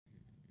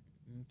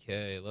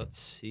Okay, let's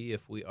see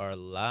if we are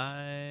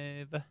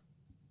live.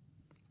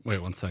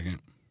 Wait 1 second.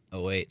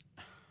 Oh, wait.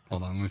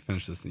 Hold on, let me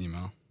finish this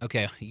email.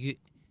 Okay,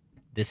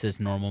 this is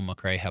normal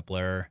Macare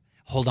HEPPLER.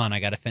 Hold on, I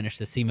got to finish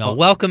this email.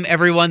 Welcome,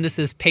 everyone. This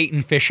is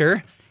Payton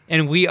Fisher,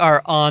 and we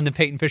are on the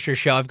Payton Fisher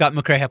Show. I've got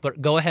Macare HEPPLER.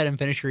 Go ahead and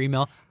finish your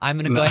email. I'm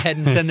going to go ahead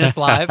and send this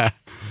live.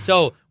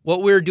 So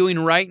what we're doing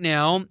right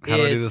now is... How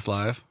do I do this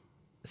live?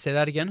 Say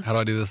that again? How do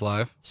I do this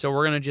live? So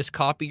we're going to just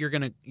copy. You're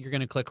going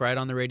to click right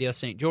on the Radio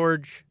St.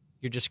 George.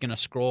 You're just going to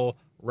scroll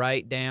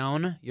right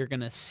down. You're going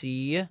to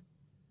see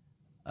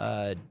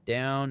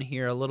down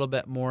here a little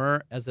bit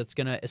more as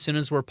soon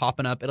as we're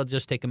popping up, it'll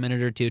just take a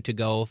minute or two to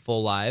go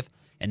full live,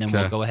 and then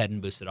we'll go ahead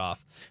and boost it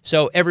off.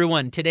 So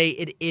everyone, today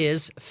it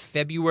is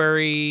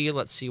February,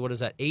 let's see, what is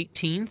that,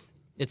 18th?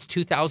 It's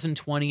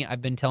 2020.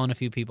 I've been telling a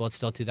few people it's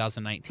still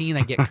 2019.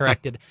 I get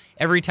corrected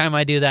every time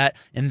I do that,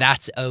 and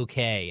that's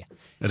okay.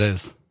 It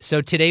is.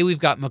 So today we've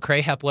got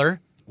Macare HEPPLER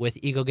with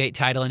Eagle Gate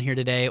Title in here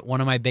today.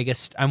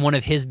 I'm one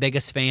of his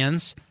biggest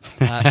fans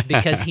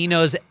because he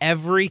knows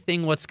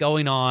everything what's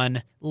going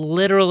on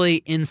literally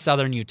in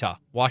southern Utah,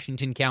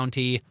 Washington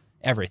County,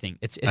 everything.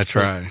 I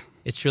try.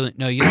 It's truly,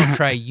 no, you don't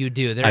try, you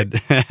do.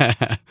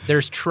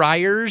 There's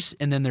triers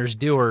and then there's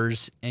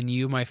doers, and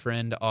you, my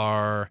friend,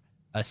 are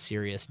a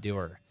serious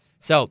doer.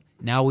 So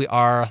now we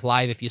are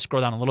live. If you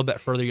scroll down a little bit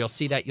further, you'll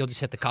see that. You'll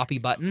just hit the copy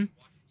button,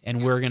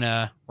 and we're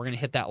gonna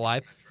hit that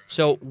live.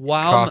 So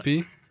while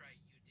copy.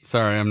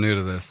 Sorry, I'm new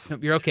to this.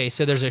 You're okay.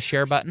 So there's a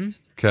share button.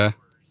 Okay.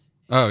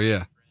 Oh,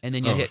 yeah. And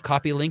then you'll hit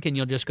copy link, and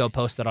you'll just go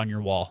post it on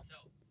your wall.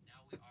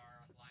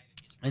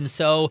 And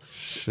so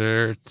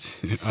share.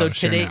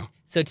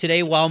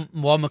 Today, while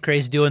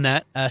Macare's doing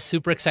that,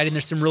 super exciting.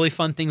 There's some really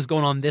fun things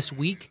going on this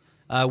week.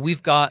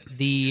 We've got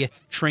the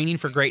Training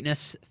for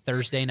Greatness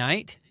Thursday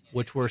night,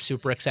 which we're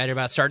super excited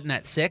about, starting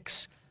at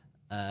 6.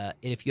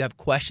 If you have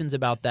questions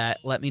about that,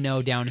 let me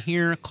know down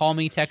here. Call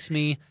me, text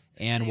me,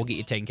 and we'll get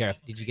you taken care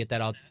of. Did you get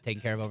that all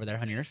taken care of over there,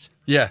 honey?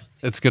 Yeah,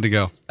 it's good to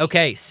go.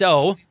 Okay,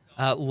 so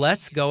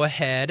let's go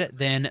ahead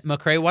then.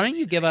 Macare, why don't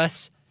you give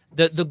us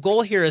the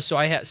goal here is, so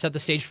I set the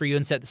stage for you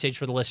and set the stage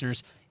for the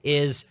listeners,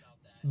 is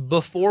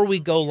before we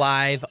go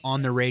live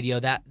on the radio,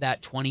 that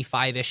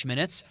 25-ish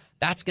minutes,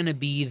 that's going to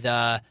be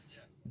the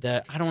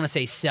I don't want to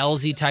say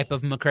salesy type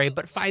of Macare,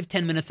 but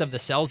 5-10 minutes of the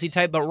salesy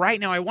type. But right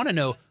now I want to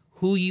know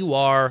who you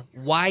are,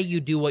 why you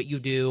do what you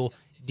do.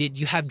 Did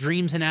you have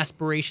dreams and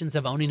aspirations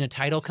of owning a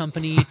title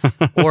company?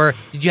 Or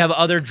did you have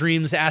other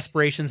dreams,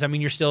 aspirations? I mean,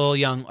 you're still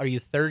young. Are you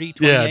 30,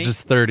 28? Yeah,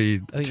 just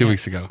 30 2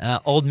 weeks ago.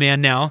 Old man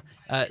now.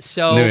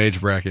 So new age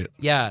bracket.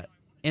 Yeah.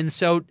 And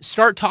so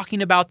start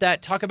talking about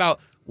that. Talk about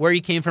where you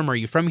came from. Are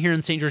you from here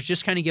in St. George?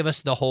 Just kind of give us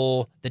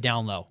the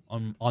down low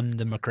on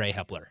the Macare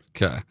HEPPLER.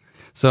 Okay.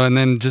 So, and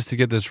then just to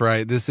get this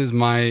right, this is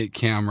my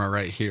camera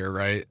right here,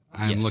 right?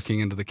 I'm looking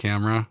into the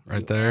camera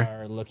right there.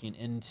 You are looking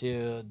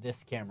into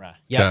this camera.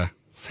 Yeah. Okay.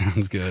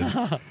 Sounds good.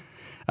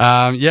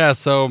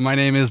 So my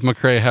name is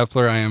Macare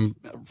HEPPLER. I am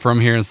from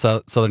here in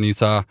southern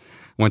Utah.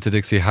 Went to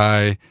Dixie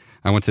High.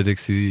 I went to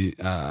Dixie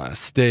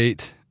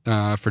State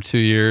for 2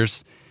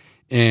 years.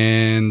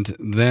 And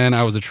then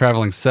I was a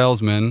traveling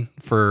salesman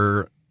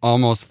for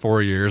almost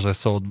 4 years. I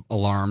sold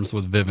alarms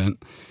with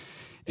Vivint.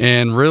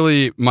 And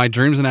really, my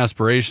dreams and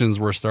aspirations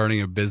were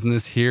starting a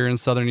business here in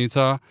southern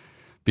Utah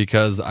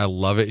because I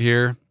love it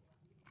here.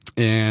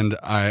 And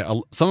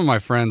some of my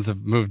friends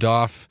have moved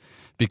off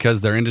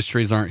because their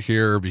industries aren't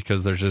here,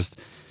 because there's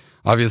just,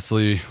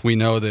 obviously, we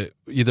know that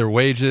either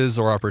wages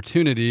or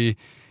opportunity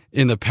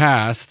in the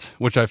past,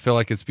 which I feel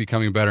like it's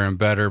becoming better and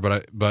better,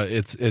 but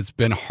it's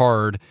been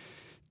hard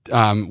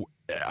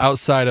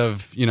outside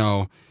of,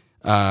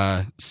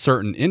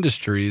 certain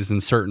industries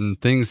and certain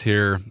things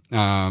here.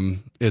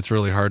 It's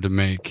really hard to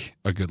make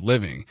a good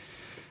living.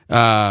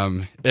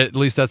 At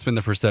least that's been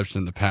the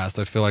perception in the past.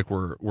 I feel like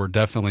we're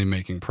definitely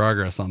making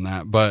progress on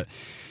that. But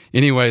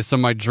anyway, so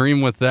my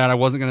dream with that, I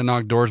wasn't going to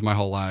knock doors my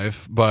whole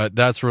life, but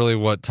that's really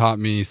what taught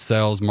me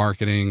sales,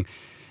 marketing.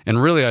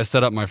 And really, I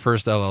set up my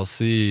first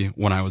LLC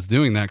when I was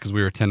doing that because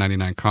we were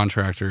 1099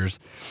 contractors.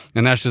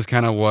 And that's just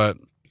kind of what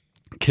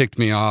kicked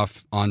me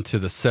off onto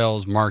the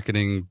sales,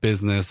 marketing,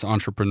 business,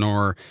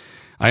 entrepreneur.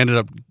 I ended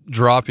up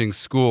dropping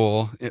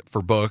school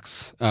for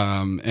books,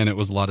 and it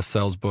was a lot of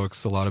sales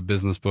books, a lot of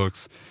business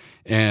books,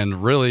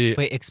 and really...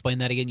 Wait, explain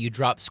that again. You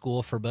dropped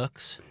school for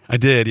books? I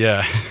did,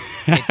 yeah.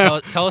 Okay,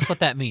 tell us what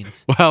that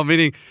means. Well,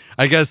 meaning,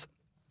 I guess,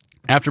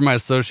 after my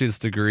associate's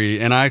degree,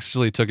 and I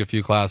actually took a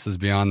few classes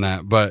beyond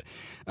that, but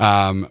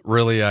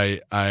really,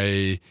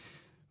 I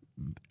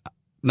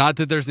not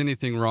that there's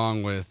anything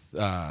wrong with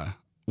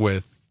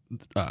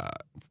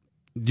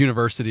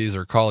universities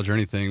or college or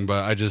anything,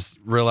 but I just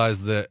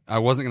realized that I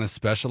wasn't going to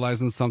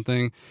specialize in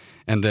something,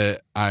 and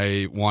that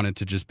I wanted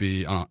to just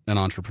be an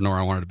entrepreneur.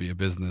 I wanted to be a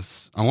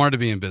business. I wanted to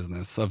be in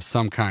business of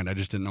some kind. I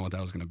just didn't know what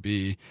that was going to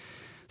be.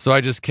 So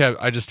I just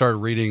started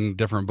reading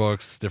different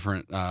books,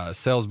 different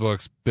sales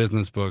books,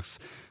 business books,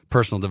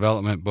 personal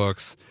development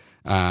books.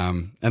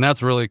 And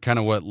that's really kind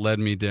of what led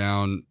me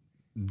down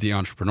the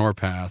entrepreneur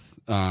path.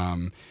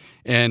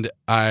 And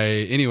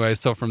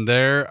so from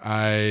there,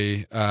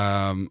 I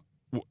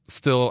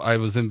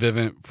was in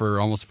Vivint for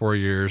almost 4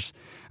 years.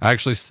 I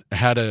actually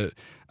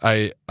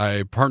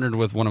I partnered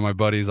with one of my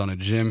buddies on a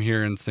gym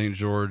here in St.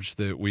 George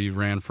that we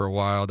ran for a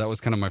while. That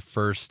was kind of my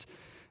first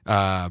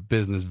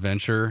business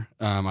venture.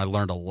 I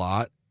learned a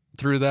lot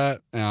through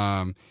that.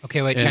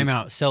 Okay, wait, time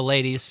out. So,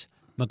 ladies,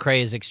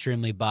 Macare is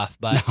extremely buff,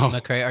 but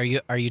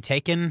Macare, are you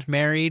taken,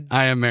 married?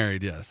 I am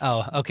married, yes.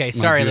 Oh, okay.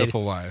 Sorry, my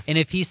beautiful ladies. wife. And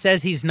if he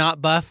says he's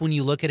not buff, when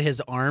you look at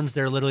his arms,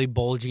 they're literally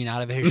bulging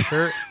out of his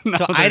shirt. No,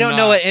 so I don't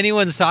know what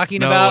anyone's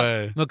talking about.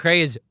 Way. Macare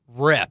is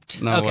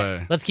ripped. No okay,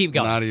 way. let's keep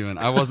going. Not even.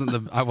 I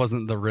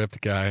wasn't the ripped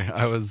guy.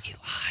 I was. He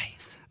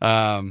lies.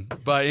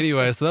 But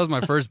anyway, so that was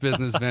my first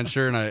business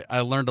venture, and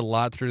I learned a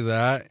lot through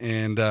that.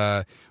 And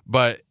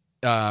but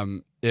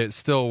it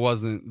still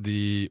wasn't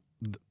the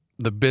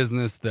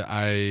business that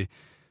I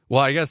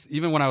guess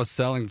even when I was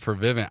selling for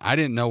Vivint, I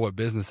didn't know what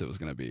business it was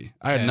going to be.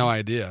 I had no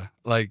idea.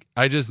 Like,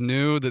 I just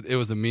knew that it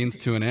was a means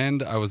to an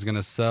end. I was going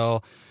to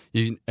sell.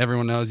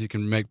 Everyone knows you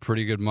can make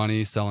pretty good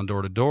money selling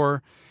door to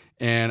door.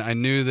 And I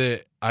knew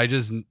that I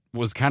just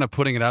was kind of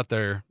putting it out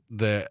there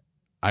that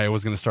I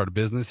was going to start a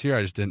business here.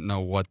 I just didn't know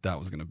what that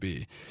was going to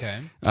be. Okay.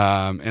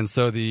 And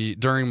so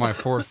during my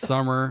fourth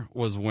summer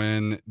was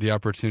when the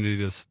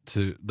opportunity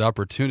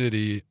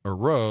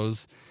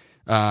arose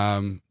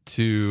to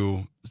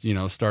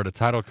start a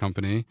title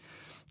company,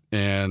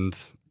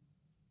 and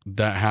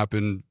that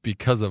happened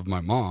because of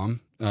my mom.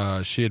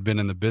 She had been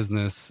in the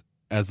business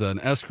as an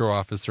escrow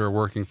officer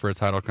working for a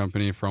title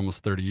company for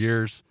almost 30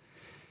 years,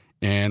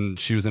 and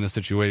she was in a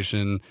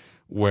situation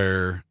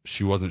where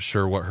she wasn't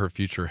sure what her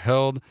future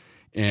held,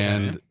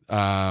 and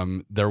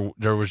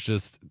there was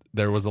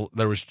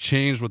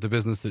change with the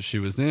business that she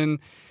was in,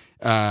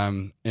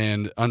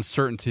 and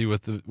uncertainty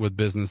with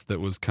business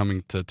that was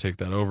coming to take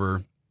that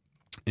over.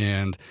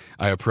 And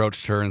I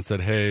approached her and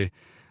said, "Hey,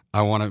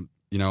 I want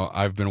to,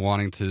 I've been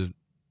wanting to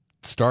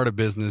start a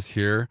business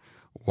here.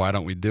 Why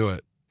don't we do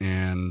it?"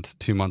 And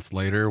 2 months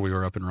later, we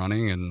were up and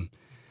running, and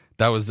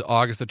that was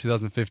August of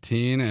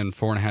 2015. And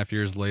 4.5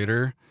 years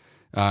later,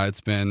 it's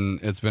been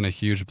a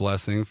huge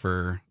blessing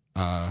for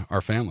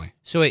our family.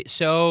 So wait,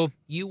 so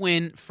you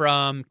went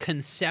from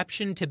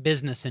conception to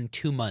business in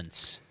 2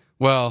 months?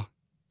 Well,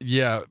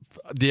 yeah,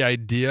 the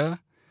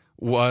idea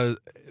was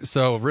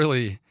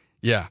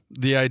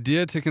the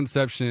idea to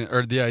conception,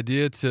 or the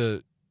idea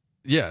to,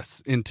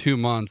 yes, in 2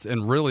 months.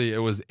 And really it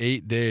was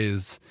 8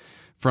 days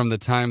from the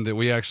time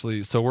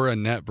that so we're a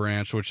net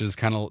branch, which is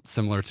kind of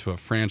similar to a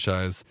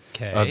franchise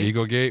of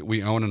Eaglegate.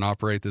 We own and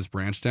operate this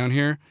branch down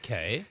here.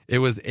 Okay. It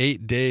was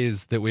 8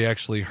 days that we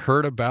actually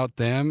heard about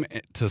them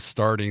to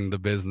starting the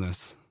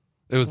business.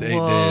 It was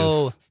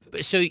 8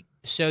 days.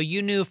 So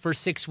you knew for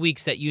 6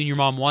 weeks that you and your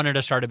mom wanted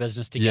to start a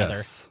business together.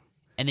 Yes.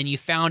 And then you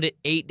found it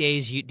 8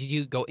 days. Did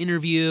you go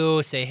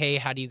interview, say, hey,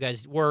 how do you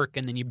guys work?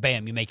 And then you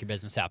make your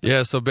business happen.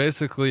 Yeah. So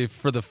basically,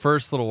 for the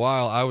first little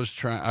while, I was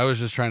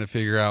just trying to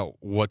figure out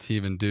what to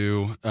even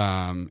do.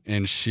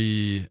 And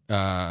she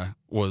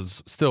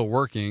was still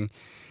working,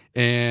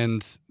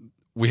 and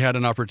we had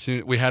an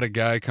opportunity. We had a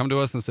guy come to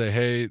us and say,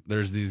 "Hey,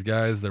 there's these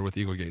guys. They're with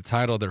Eaglegate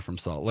Title. They're from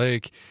Salt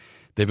Lake.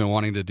 They've been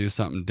wanting to do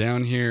something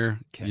down here.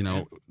 Okay.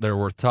 They're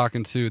worth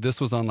talking to."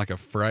 This was on like a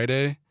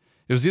Friday.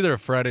 It was either a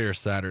Friday or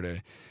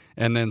Saturday.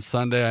 And then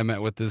Sunday, I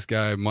met with this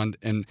guy.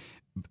 And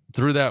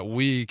through that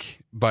week,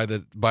 by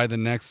the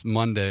next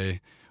Monday,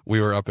 we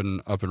were up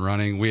and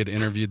running. We had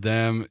interviewed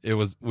them.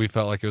 We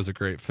felt like it was a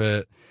great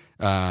fit.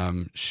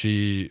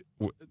 The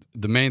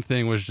main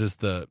thing was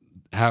just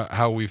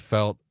how we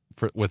felt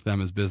with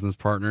them as business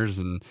partners,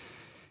 and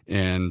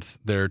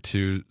they're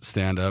two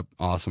stand-up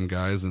awesome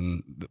guys.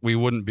 And we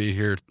wouldn't be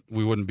here.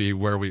 We wouldn't be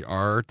where we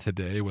are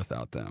today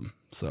without them.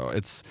 So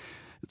it's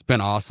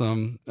been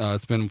awesome.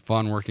 It's been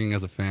fun working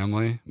as a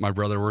family. My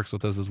brother works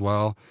with us as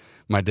well.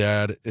 My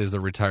dad is a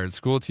retired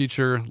school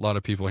teacher. A lot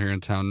of people here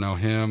in town know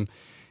him,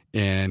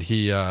 and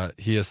he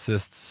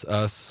assists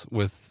us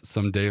with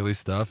some daily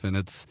stuff, and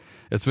it's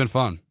been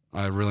fun.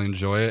 I really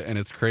enjoy it, and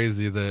it's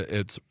crazy that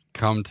it's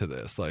come to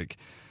this. Like,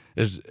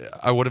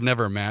 I would have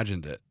never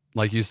imagined it.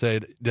 Like you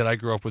said, did I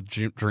grow up with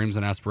dreams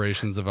and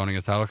aspirations of owning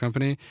a title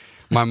company?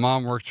 My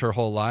mom worked her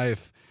whole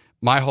life,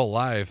 my whole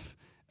life,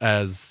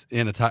 as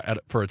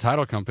for a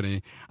title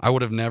company. I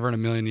would have never in a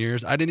million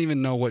years. I didn't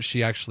even know what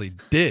she actually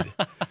did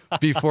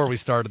before we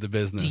started the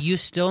business. Do you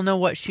still know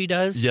what she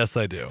does? Yes,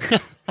 I do.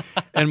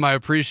 And my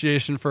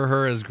appreciation for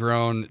her has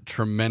grown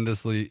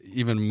tremendously,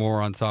 even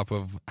more on top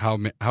of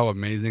how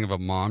amazing of a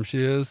mom she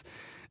is,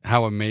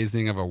 how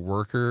amazing of a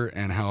worker,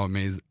 and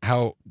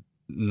how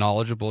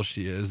knowledgeable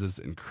she is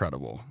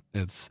incredible.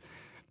 It's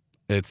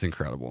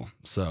incredible.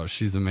 So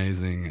she's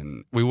amazing,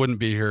 and we wouldn't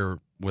be here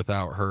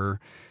without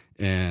her.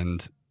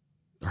 And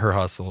her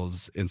hustle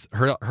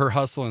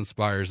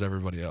inspires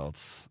everybody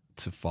else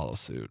to follow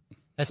suit.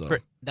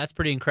 That's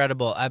pretty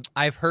incredible.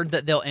 I've heard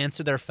that they'll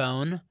answer their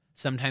phone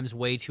sometimes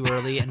way too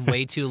early and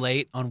way too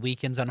late on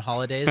weekends, on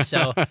holidays.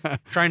 So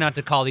try not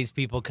to call these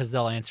people because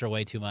they'll answer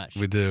way too much.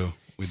 We do.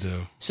 We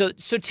do. So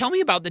tell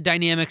me about the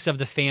dynamics of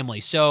the family.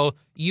 So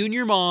you and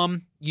your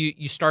mom,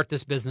 you start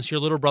this business. Your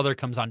little brother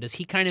comes on. Does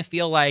he kind of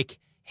feel like,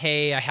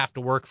 hey, I have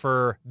to work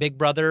for big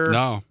brother?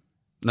 No,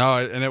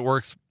 and it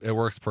works. It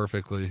works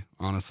perfectly.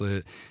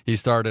 Honestly, he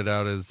started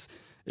out as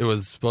it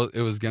was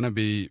going to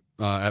be.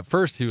 At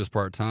first, he was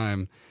part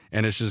time,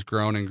 and it's just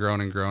grown and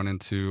grown and grown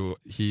into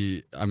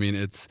he. I mean,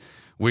 it's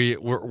we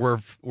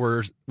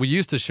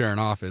used to share an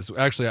office.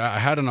 Actually, I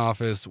had an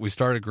office. We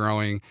started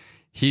growing.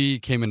 He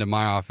came into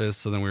my office,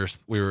 so then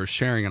we were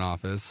sharing an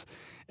office,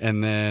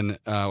 and then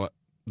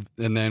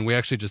we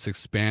actually just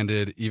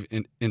expanded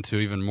into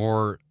even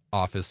more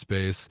office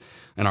space.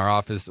 In our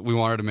office, we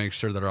wanted to make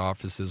sure that our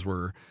offices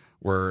were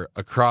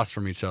across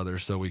from each other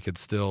so we could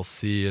still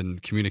see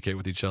and communicate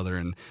with each other.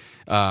 And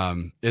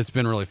it's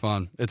been really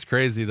fun. It's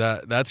crazy.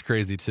 That's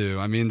crazy too.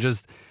 I mean,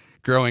 just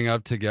growing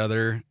up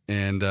together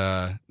and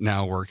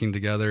now working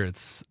together,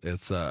 it's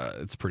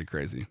pretty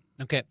crazy.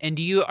 Okay. And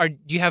do you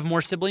have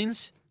more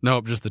siblings?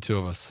 Nope, just the two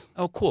of us.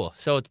 Oh, cool.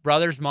 So it's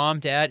brothers,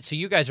 mom, dad. So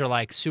you guys are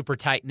like super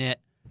tight knit.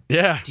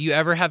 Yeah. Do you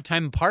ever have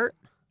time apart?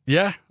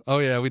 Yeah. Oh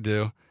yeah, we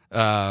do.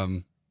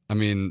 I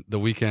mean, the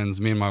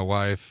weekends, me and my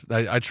wife,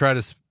 I try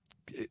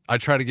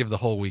to give the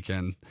whole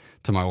weekend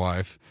to my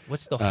wife.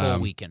 What's the whole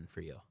weekend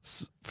for you?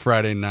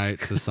 Friday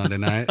night to Sunday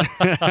night.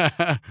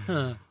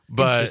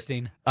 But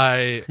interesting.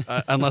 I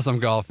unless I'm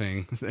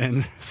golfing,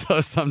 and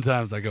so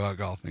sometimes I go out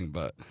golfing.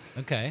 But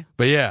okay.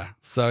 But yeah,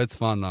 so it's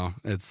fun though.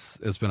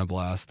 It's been a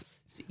blast.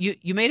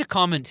 You made a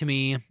comment to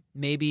me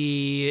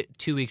maybe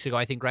 2 weeks ago,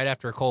 I think, right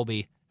after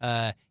Colby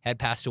had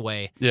passed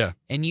away. Yeah,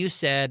 and you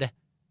said.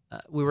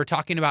 We were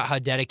talking about how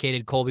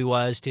dedicated Colby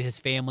was to his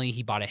family.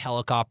 He bought a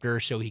helicopter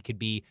so he could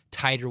be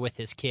tighter with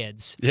his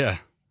kids. Yeah.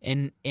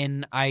 And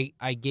I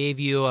gave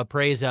you a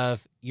praise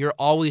of you're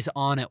always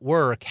on at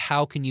work.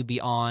 How can you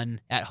be on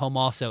at home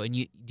also? And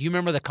do you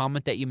remember the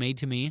comment that you made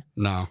to me?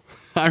 No,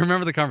 I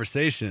remember the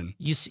conversation.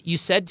 You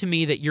said to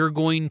me that you're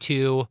going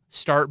to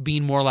start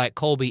being more like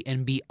Colby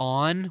and be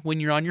on when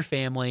you're on your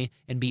family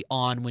and be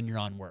on when you're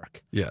on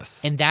work.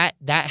 Yes. And that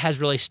has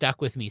really stuck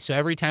with me. So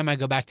every time I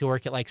go back to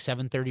work at like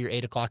 7:30 or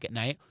 8 o'clock at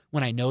night,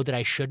 when I know that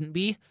I shouldn't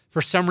be,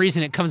 for some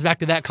reason it comes back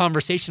to that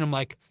conversation. I'm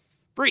like,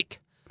 freak.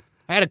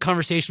 I had a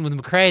conversation with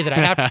Macare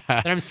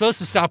that I'm supposed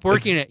to stop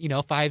working at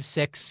 5,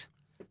 6,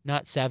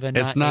 not 7.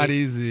 It's not 8.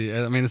 easy.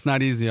 I mean, it's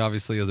not easy,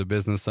 obviously, as a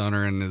business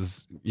owner, and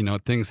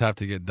things have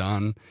to get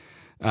done.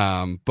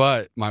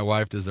 But my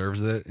wife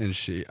deserves it,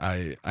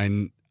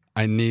 and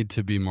I need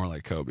to be more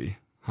like Kobe,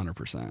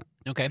 100%.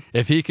 Okay.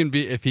 If he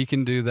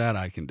can do that,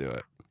 I can do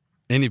it.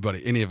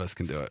 Any of us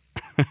can do it.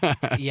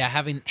 Yeah,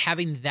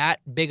 having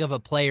that big of a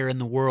player in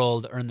the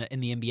world or in the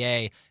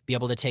NBA be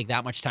able to take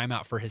that much time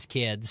out for his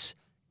kids.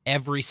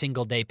 Every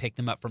single day, pick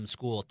them up from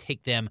school,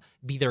 take them,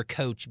 be their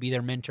coach, be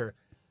their mentor.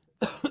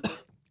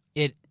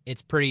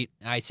 It's pretty,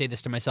 I say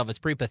this to myself, it's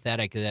pretty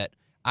pathetic that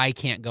I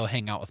can't go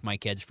hang out with my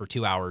kids for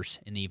 2 hours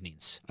in the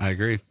evenings. I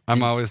agree.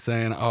 I'm always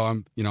saying,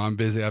 I'm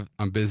busy,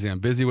 I'm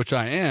busy, which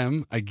I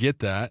am. I get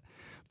that.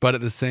 But at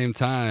the same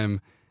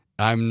time,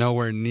 I'm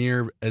nowhere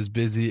near as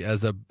busy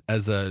as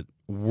a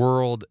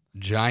world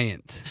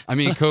giant. I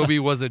mean, Kobe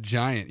was a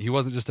giant. He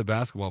wasn't just a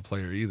basketball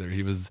player either.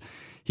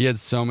 He had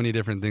so many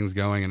different things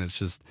going, and it's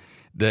just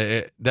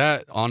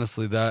that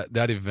honestly,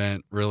 that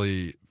event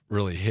really,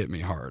 really hit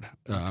me hard.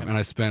 And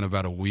I spent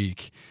about a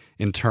week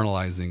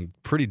internalizing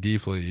pretty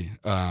deeply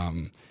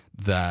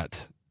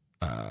that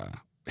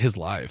his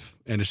life,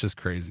 and it's just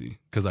crazy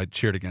because I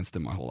cheered against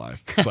him my whole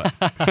life.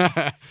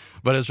 But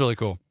but it's really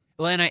cool.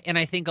 Well, and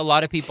I think a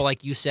lot of people,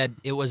 like you said,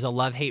 it was a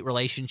love-hate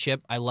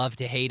relationship. I love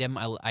to hate him.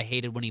 I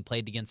hated when he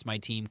played against my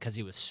team because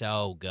he was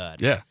so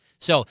good. Yeah.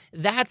 So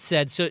that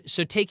said, so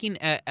taking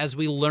as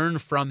we learn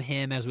from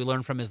him, as we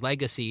learn from his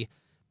legacy,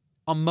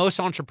 most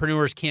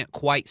entrepreneurs can't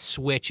quite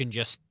switch and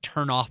just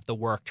turn off the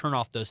work, turn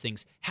off those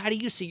things. How do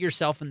you see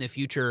yourself in the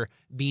future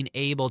being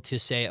able to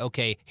say,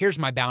 okay, here's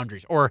my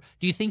boundaries? Or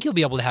do you think you'll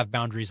be able to have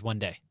boundaries one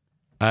day?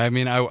 I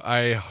mean,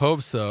 I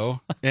hope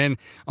so. And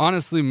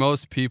honestly,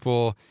 most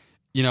people,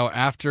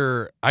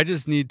 after I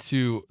just need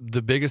to,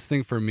 the biggest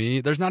thing for me,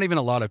 there's not even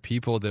a lot of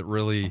people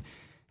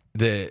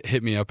that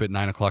hit me up at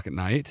 9 o'clock at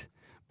night.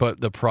 But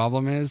the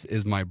problem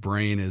is my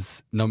brain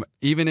is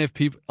even if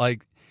people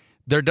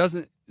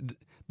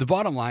the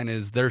bottom line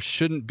is there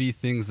shouldn't be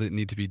things that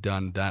need to be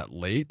done that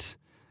late.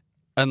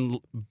 And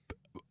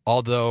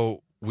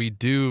although we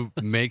do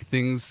make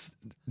things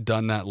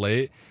done that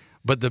late,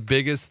 but the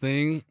biggest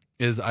thing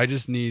is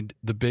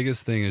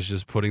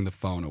just putting the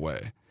phone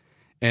away.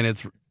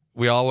 And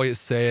we always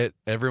say it,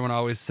 everyone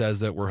always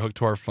says it, we're hooked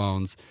to our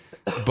phones.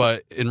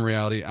 But in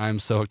reality, I'm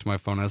so hooked to my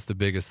phone. That's the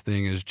biggest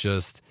thing, is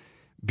just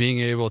being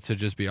able to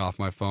just be off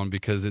my phone,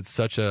 because it's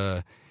such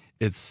a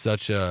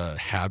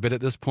habit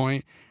at this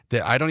point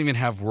that I don't even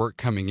have work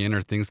coming in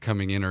or things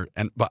coming in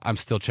but I'm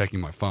still checking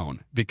my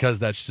phone because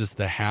that's just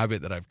the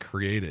habit that I've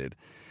created.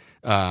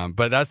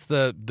 But that's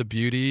the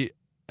beauty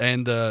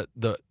and the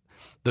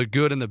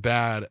good and the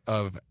bad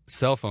of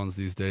cell phones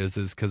these days,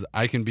 is because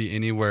I can be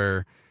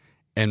anywhere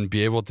and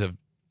be able to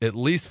at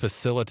least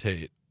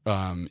facilitate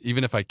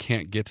even if I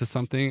can't get to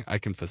something, I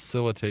can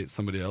facilitate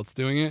somebody else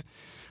doing it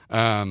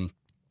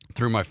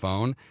through my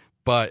phone.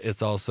 But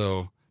it's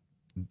also,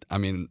 I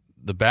mean,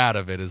 the bad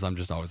of it is I'm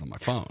just always on my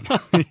phone,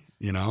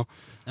 you know?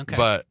 Okay.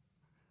 But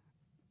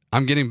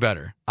I'm getting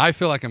better. I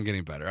feel like I'm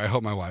getting better. I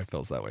hope my wife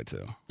feels that way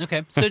too.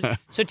 Okay.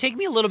 So take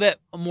me a little bit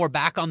more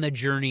back on the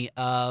journey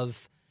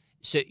of,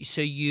 so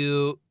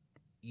you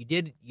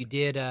did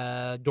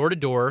door to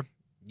door,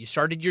 you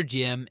started your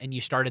gym, and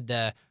you started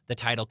the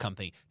title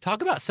company.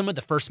 Talk about some of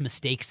the first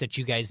mistakes that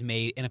you guys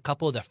made and a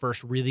couple of the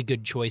first really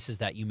good choices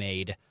that you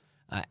made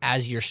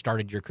as you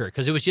started your career.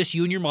 Because it was just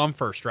you and your mom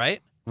first,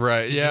 right?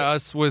 Right. Yeah.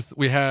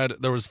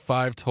 There was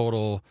 5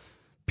 total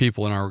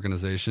people in our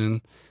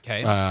organization.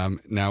 Okay.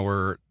 Now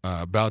we're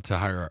about to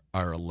hire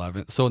our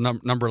 11th. So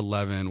number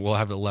 11, we'll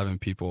have 11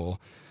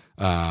 people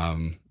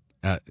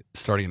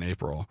starting in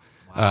April.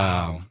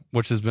 Wow.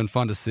 Which has been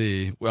fun to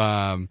see.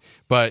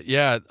 But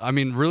yeah, I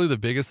mean, really the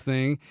biggest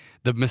thing,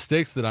 the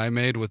mistakes that I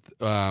made with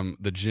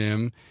the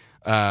gym,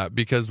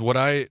 because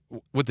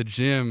with the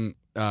gym,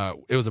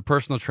 it was a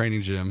personal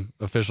training gym,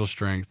 official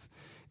strength.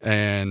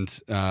 And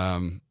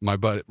one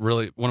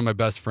of my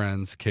best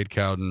friends, Cade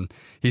Cowden,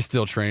 he's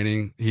still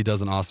training. He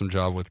does an awesome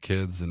job with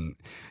kids and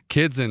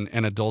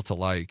adults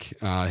alike.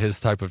 His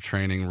type of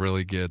training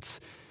really gets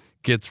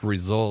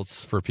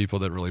results for people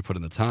that really put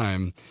in the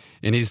time.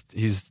 And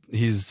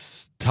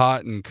he's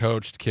taught and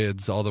coached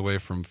kids all the way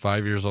from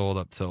 5 years old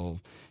up till,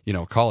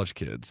 college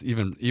kids,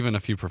 even a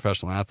few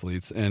professional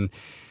athletes. And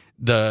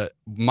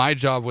my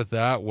job with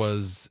that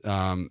was,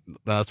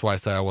 that's why I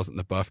say I wasn't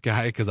the buff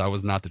guy, because I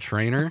was not the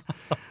trainer.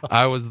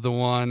 I was the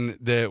one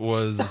that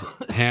was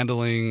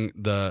handling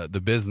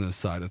the business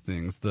side of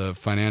things, the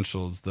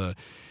financials,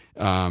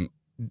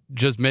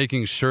 just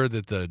making sure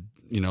that the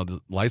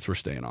lights were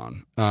staying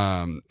on.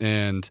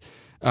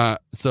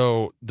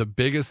 So the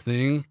biggest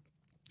thing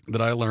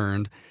that I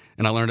learned,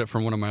 and I learned it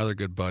from one of my other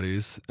good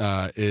buddies,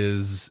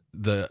 is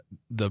the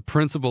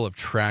principle of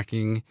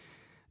tracking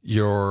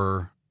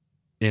your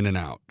in and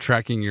out,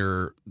 tracking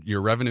your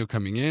revenue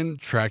coming in,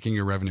 tracking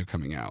your revenue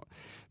coming out.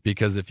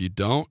 Because if you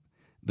don't,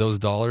 those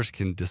dollars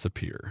can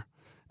disappear.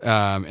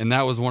 And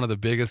that was one of the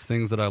biggest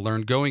things that I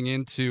learned going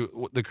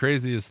into. The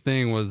craziest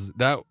thing was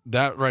that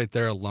right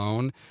there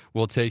alone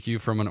will take you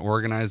from an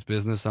organized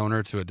business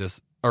owner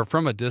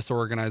from a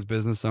disorganized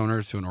business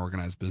owner to an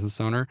organized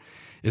business owner,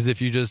 is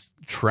if you just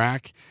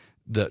track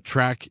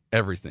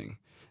everything.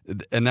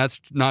 And that's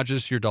not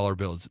just your dollar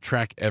bills,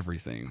 track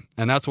everything.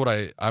 And that's what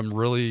I'm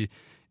really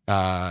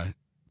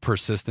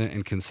persistent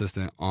and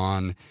consistent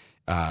on,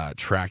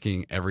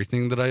 tracking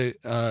everything that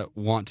I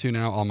want to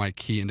now, all my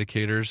key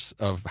indicators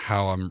of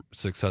how I'm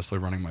successfully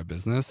running my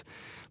business.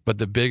 But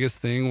the biggest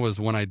thing was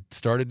when I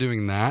started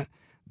doing that,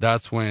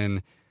 that's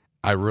when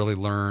I really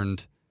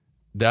learned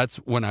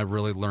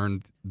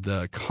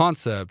the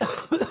concept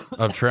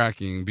of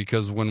tracking.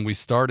 Because when I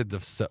started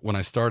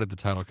the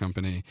title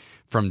company,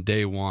 from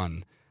day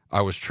one,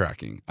 I was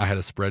tracking. I had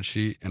a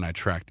spreadsheet and I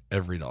tracked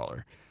every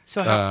dollar.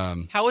 So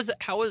how was it?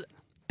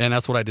 And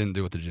that's what I didn't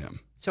do with the gym.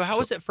 So how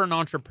is it for an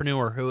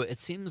entrepreneur who it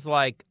seems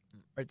like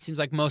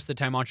most of the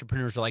time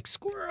entrepreneurs are like,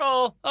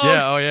 squirrel,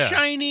 yeah.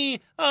 Shiny,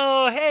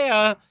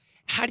 hey,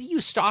 how do you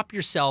stop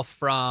yourself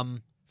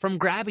from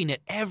grabbing at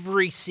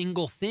every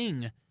single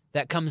thing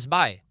that comes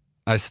by?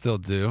 I still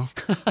do.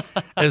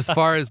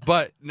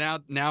 But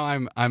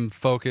now I'm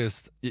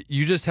focused.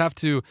 You just have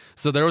to.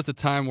 So there was a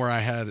time where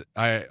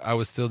I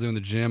was still doing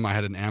the gym. I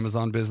had an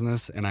Amazon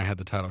business and I had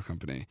the title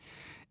company,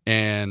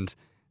 and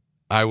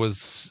I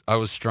was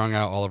strung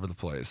out all over the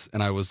place.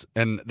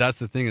 And that's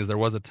the thing, is there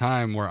was a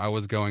time where I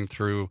was going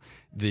through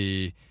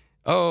the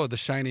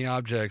shiny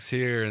objects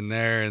here and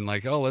there, and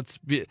like,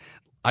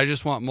 I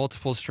just want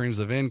multiple streams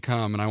of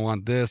income, and I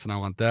want this and I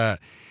want that.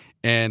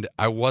 And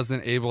I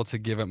wasn't able to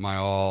give it my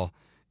all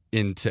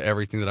into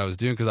everything that I was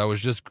doing because I was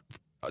just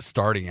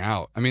starting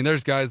out. I mean,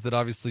 there's guys that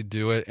obviously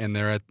do it and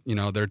they're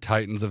they're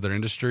titans of their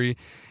industry,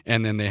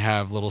 and then they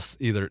have little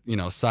either,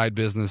 side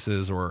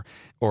businesses or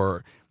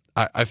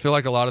I feel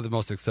like a lot of the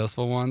most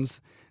successful ones,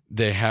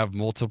 they have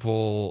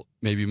multiple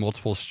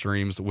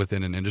streams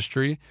within an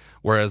industry,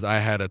 whereas I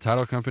had a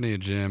title company, a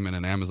gym, and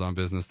an Amazon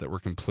business that were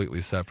completely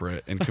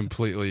separate and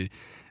completely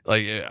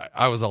like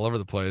I was all over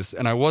the place,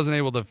 and I wasn't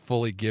able to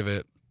fully give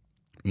it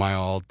my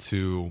all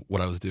to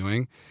what I was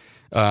doing.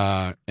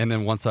 And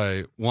then once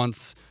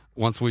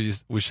we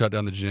shut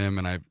down the gym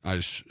and I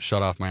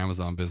shut off my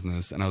Amazon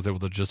business and I was able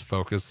to just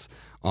focus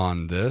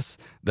on this,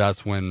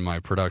 that's when my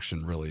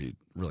production really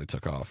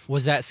took off.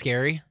 Was that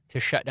scary to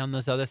shut down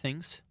those other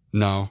things?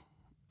 No,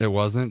 it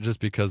wasn't, just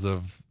because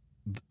of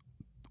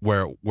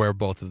where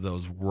both of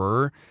those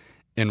were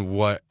and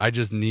what I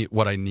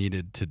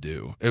needed to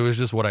do. It was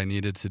just what I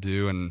needed to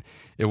do, and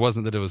it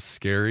wasn't that it was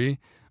scary,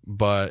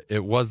 but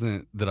it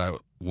wasn't that I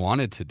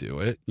wanted to do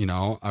it,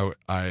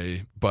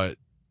 but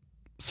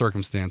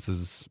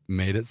circumstances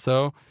made it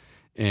so,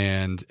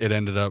 and it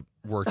ended up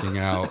working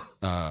out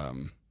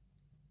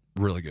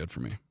really good for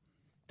me.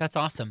 That's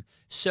awesome.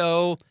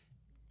 So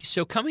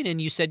coming in,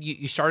 you said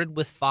you started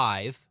with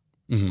 5,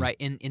 mm-hmm. right,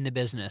 in the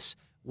business.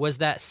 Was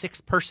that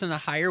sixth person a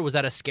hire? Was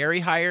that a scary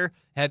hire?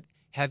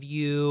 Have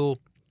you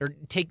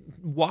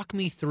walk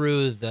me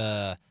through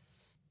the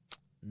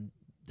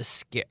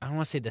scare? I don't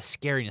want to say the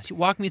scariness.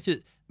 Walk me through.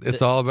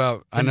 It's all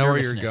about. I know where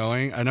you're nervousness.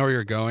 going. I know where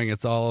you're going.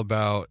 It's all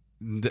about,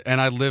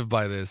 and I live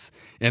by this.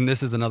 And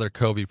this is another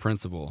Kobe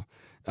principle.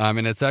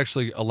 And it's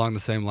actually along the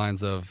same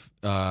lines of.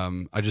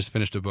 I just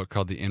finished a book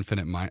called The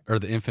Infinite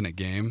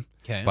Game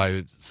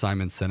by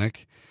Simon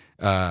Sinek,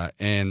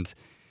 and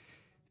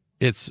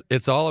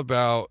it's all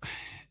about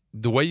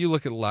the way you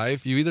look at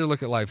life. You either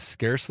look at life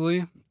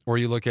scarcely or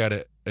you look at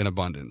it in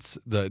abundance.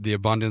 The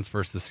abundance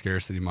versus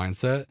scarcity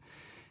mindset.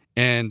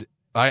 And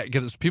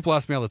people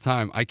ask me all the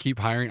time. I keep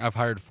hiring. I've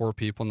hired 4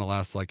 people in the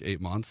last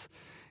 8 months,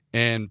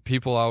 and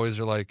people always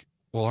are like,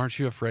 "Well, aren't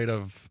you afraid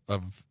of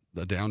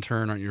the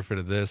downturn? Aren't you afraid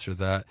of this or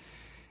that?"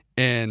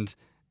 And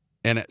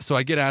so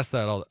I get asked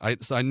that.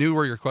 So I knew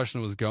where your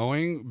question was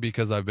going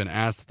because I've been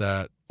asked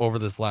that over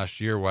this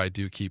last year, where I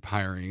do keep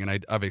hiring,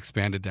 and I've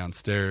expanded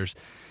downstairs.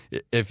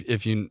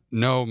 If you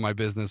know my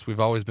business, we've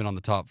always been on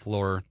the top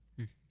floor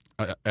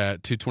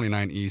at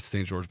 229 East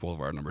St. George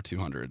Boulevard, number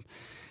 200,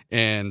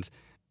 and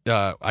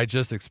I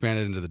just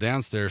expanded into the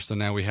downstairs, so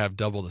now we have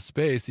double the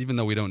space, even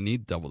though we don't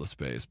need double the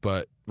space.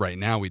 But right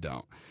now we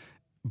don't.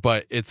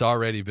 But it's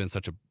already been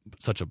such a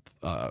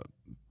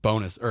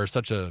bonus, or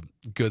such a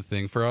good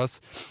thing for us.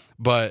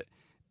 But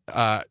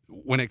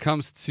when it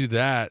comes to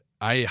that,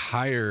 I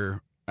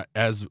hire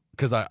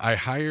because I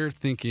hire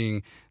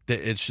thinking that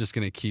it's just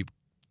going to keep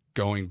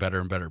going better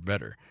and better and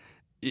better.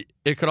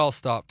 It could all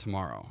stop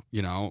tomorrow,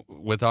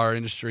 with our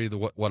industry,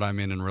 what I'm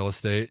in real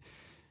estate.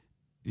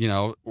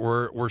 There's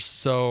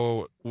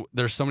so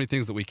many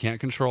things that we can't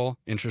control: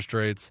 interest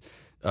rates,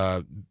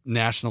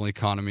 national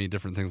economy,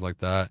 different things like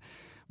that.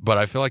 But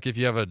I feel like if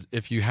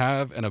you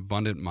have an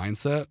abundant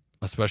mindset,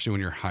 especially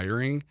when you're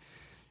hiring,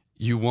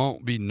 you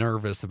won't be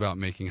nervous about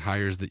making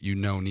hires that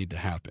need to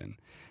happen.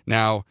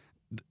 Now,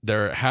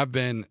 there have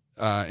been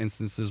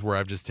instances where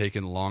I've just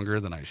taken longer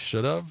than I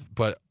should have,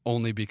 but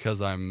only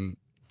because I'm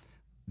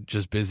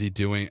just busy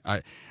doing.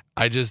 I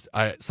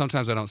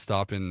sometimes I don't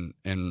stop and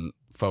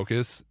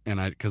focus, and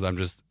because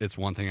it's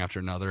one thing after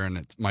another,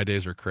 and my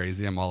days are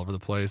crazy. I'm all over the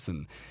place,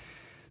 and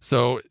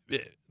so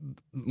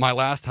my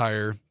last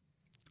hire,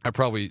 I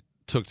probably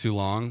took too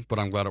long, but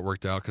I'm glad it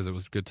worked out because it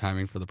was good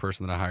timing for the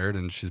person that I hired,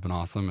 and she's been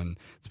awesome, and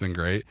it's been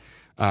great.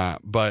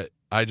 But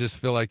I just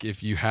feel like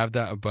if you have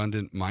that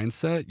abundant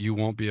mindset, you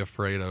won't be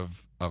afraid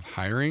of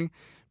hiring,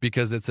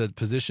 because it's a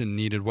position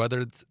needed.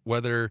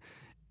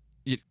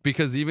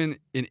 Because even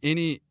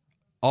in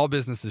all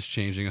business is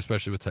changing,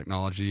 especially with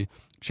technology,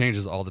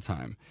 changes all the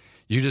time.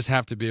 You just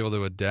have to be able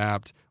to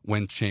adapt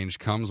when change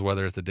comes,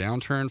 whether it's a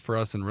downturn for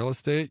us in real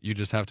estate. You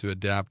just have to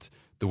adapt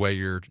the way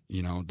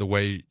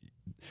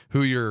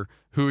who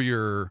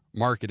you're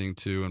marketing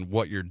to and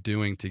what you're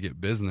doing to get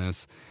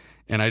business.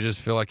 And I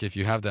just feel like if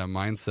you have that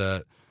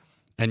mindset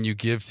and you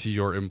give to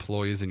your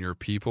employees and your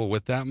people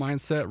with that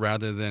mindset,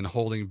 rather than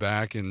holding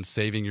back and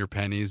saving your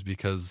pennies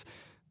because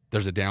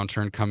there's a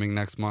downturn coming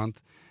next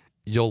month,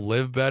 you'll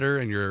live better,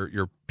 and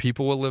your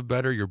people will live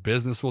better. Your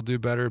business will do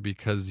better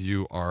because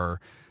your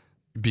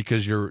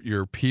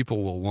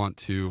people will want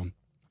to,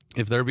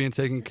 if they're being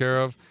taken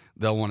care of,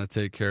 they'll want to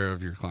take care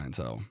of your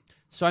clientele.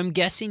 So I'm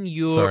guessing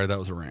Sorry, that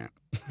was a rant.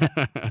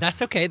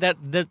 That's okay.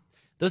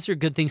 Those are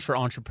good things for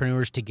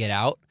entrepreneurs to get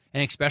out,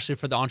 and especially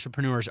for the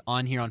entrepreneurs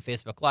on here on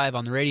Facebook Live,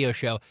 on the radio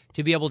show,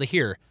 to be able to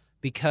hear.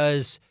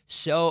 Because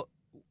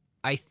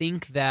I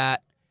think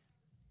that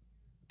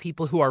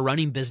people who are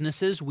running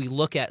businesses, we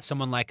look at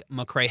someone like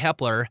Macare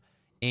HEPPLER,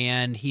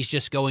 and he's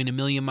just going a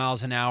million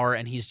miles an hour,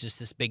 and he's just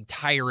this big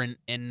tyrant,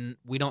 and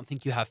we don't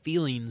think you have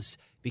feelings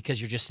because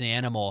you're just an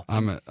animal.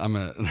 I'm an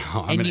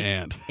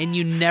ant. And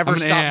you never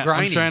stop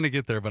grinding. I'm trying to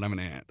get there, but I'm an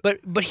ant.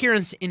 But here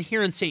in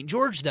St.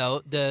 George,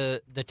 though,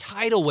 the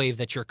tidal wave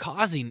that you're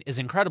causing is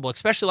incredible.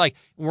 Especially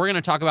we're going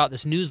to talk about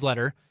this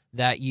newsletter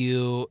that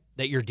you're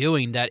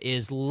doing, that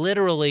is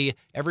literally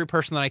every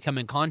person that I come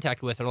in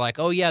contact with are like,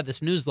 oh yeah,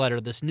 this newsletter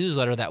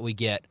that we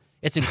get.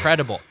 It's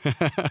incredible.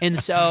 And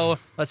so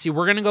let's see,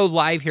 we're going to go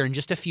live here in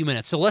just a few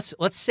minutes. So let's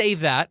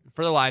save that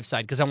for the live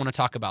side, because I want to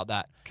talk about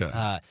that.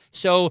 Okay.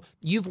 So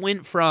you've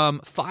went from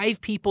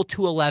 5 people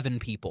to 11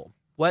 people.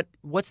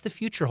 What's the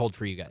future hold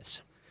for you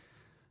guys?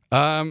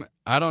 I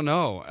don't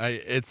know.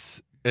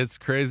 It's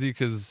crazy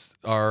because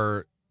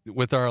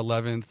with our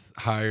 11th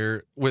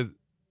hire,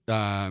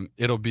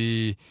 it'll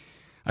be,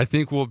 I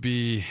think we'll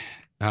be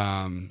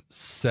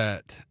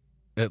set,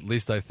 at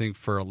least I think,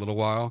 for a little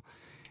while.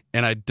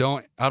 And I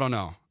don't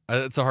know.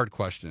 It's a hard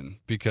question,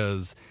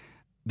 because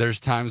there's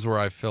times where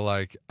I feel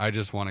like I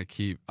want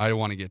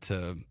to get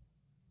to,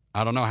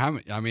 I don't know how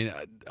many, I mean,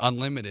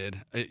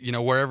 unlimited,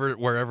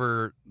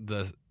 wherever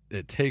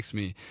it takes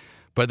me.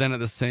 But then at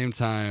the same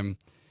time,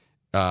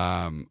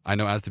 I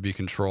know it has to be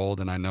controlled,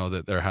 and I know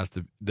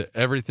that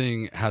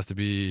everything has to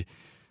be,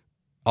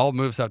 all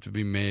moves have to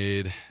be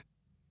made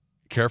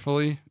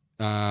carefully.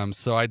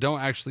 So I don't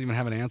actually even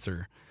have an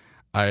answer.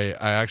 I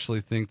actually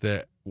think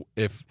that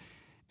if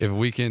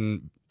we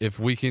can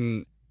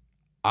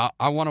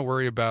I want to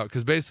worry about,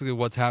 because basically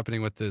what's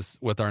happening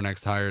with our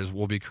next hires,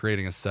 we'll be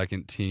creating a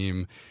second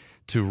team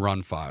to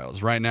run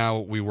files. Right now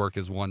we work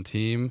as one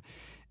team,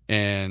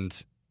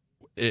 and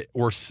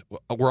we're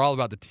all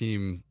about the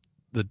team.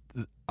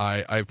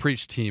 I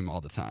preach team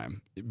all the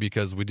time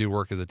because we do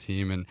work as a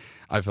team, and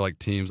I feel like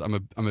teams. I'm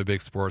a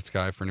big sports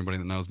guy for anybody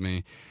that knows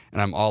me,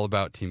 and I'm all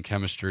about team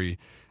chemistry.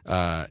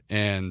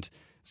 And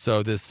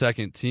so this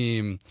second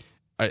team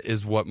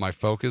is what my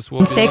focus will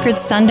be. Sacred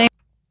Sunday.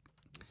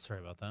 Sorry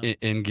about that.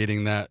 In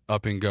getting that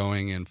up and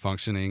going and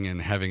functioning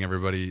and having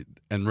everybody,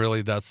 and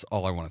really that's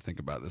all I want to think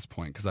about at this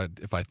point, because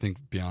if I think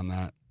beyond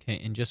that. Okay,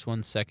 in just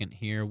 1 second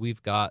here,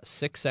 we've got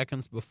 6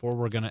 seconds before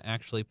we're going to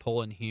actually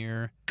pull in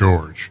here.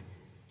 George.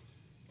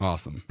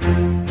 Awesome.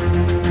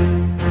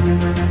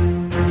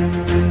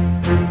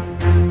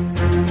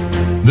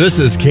 This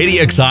is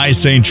KDXI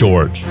St.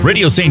 George,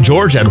 Radio St.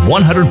 George at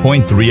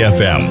 100.3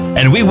 FM,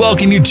 and we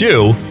welcome you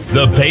to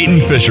The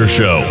Payton Fisher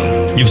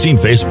Show. You've seen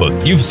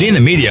Facebook, you've seen the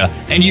media,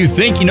 and you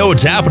think you know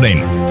what's happening.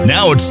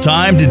 Now it's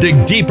time to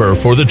dig deeper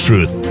for the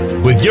truth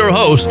with your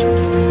host,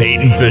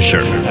 Payton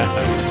Fisher.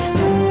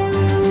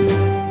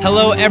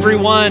 Hello,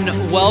 everyone.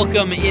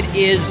 Welcome. It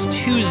is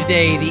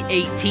Tuesday, the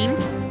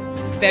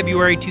 18th,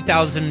 February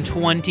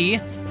 2020.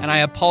 And I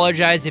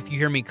apologize if you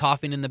hear me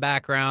coughing in the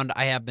background.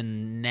 I have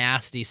been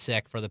nasty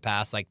sick for the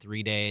past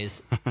 3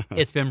 days.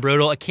 It's been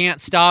brutal. I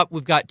can't stop.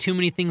 We've got too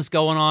many things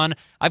going on.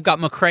 I've got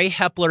Macare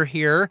HEPPLER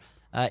here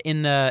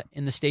in the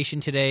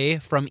station today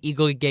from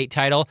Eagle Gate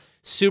Title.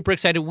 Super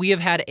excited. We have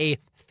had a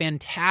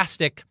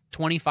fantastic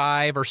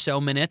 25 or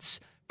so minutes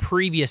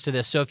previous to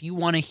this. So if you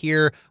want to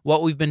hear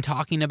what we've been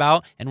talking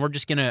about, and we're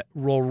just going to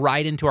roll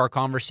right into our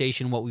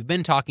conversation, what we've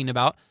been talking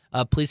about,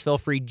 please feel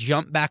free,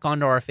 jump back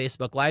onto our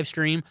Facebook live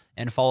stream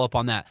and follow up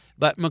on that.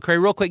 But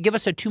Macare, real quick, give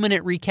us a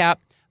 2-minute recap,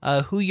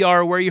 who you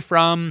are, where you're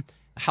from,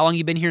 how long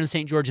you've been here in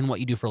St. George, and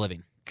what you do for a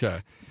living. Okay.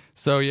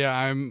 So yeah,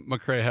 I'm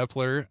Macare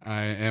HEPPLER.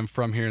 I am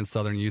from here in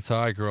southern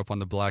Utah. I grew up on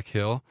the Black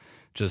Hill,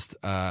 just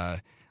on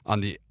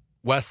the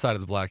west side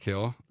of the Black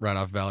Hill, right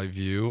off Valley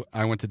View.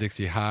 I went to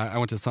Dixie High. I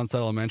went to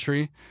Sunset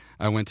Elementary.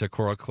 I went to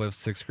Coral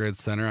Cliffs 6th grade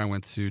center. I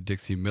went to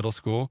Dixie Middle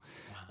School.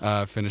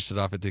 Finished it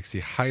off at Dixie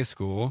High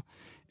School.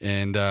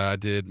 And I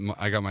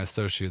got my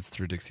associates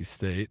through Dixie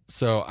State.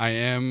 So I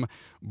am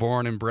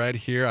born and bred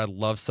here. I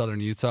love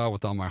southern Utah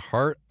with all my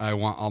heart. I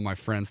want all my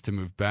friends to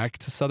move back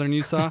to southern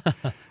Utah.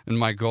 And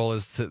my goal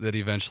is that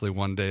eventually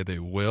one day they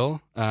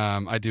will.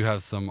 I do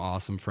have some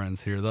awesome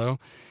friends here, though.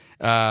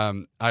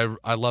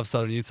 I love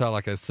southern Utah.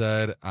 Like I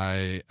said,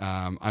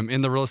 I'm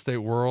in the real estate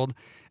world.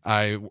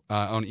 I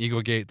own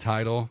Eagle Gate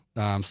Title.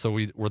 So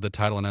we're the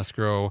title and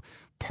escrow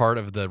part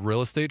of the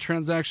real estate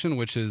transaction,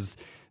 which is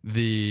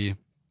where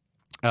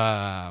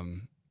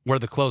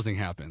the closing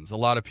happens. A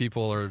lot of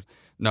people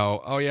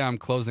I'm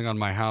closing on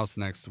my house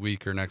next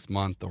week or next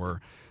month,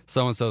 or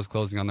so-and-so is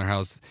closing on their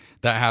house.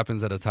 That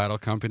happens at a title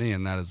company,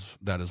 and that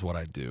is what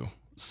I do.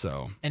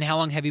 So. And how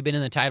long have you been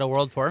in the title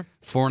world for?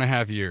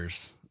 4.5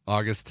 years.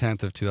 August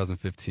 10th of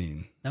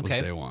 2015 was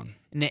day one.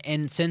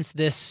 And since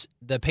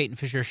the Payton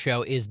Fisher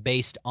Show is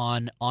based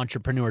on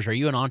entrepreneurs, are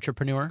you an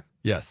entrepreneur?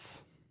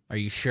 Yes. Are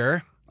you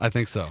sure? I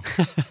think so.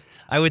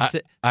 I would say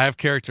I have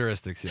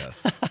characteristics,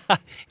 yes.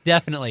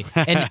 Definitely.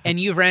 And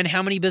you've ran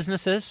how many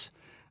businesses?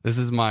 This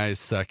is my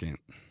second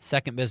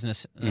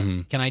business.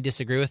 Mm-hmm. Can I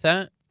disagree with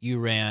that? You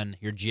ran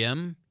your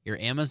gym, your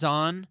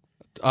Amazon.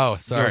 Oh,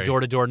 sorry. Your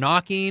door-to-door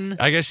knocking.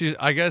 This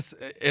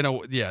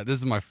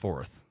is my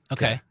fourth.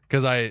 Okay.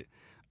 Because I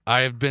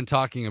have been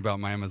talking about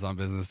my Amazon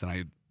business,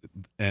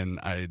 and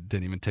I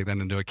didn't even take that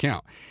into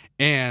account.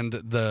 And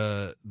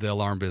the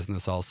alarm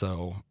business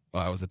also,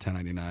 I was a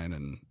 1099,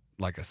 and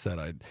like I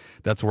said,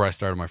 that's where I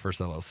started my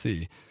first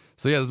LLC.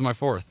 So yeah, this is my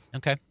fourth.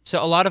 Okay.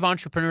 So a lot of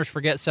entrepreneurs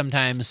forget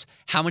sometimes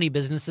how many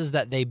businesses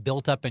that they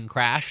built up and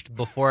crashed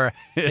before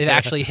they've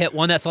actually hit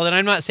one that's solid.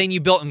 I'm not saying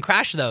you built and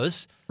crashed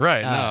those.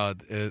 Right. No,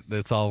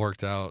 it's all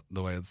worked out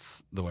the way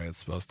it's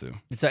supposed to.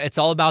 So it's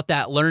all about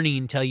that learning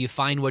until you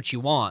find what you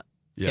want.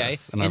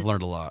 Yes, okay? And I've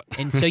learned a lot.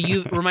 And so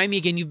you remind me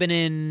again, you've been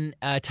in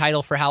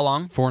title for how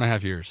long?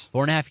 4.5 years.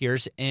 4.5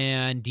 years.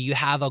 And do you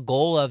have a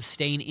goal of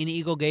staying in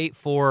Eagle Gate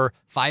for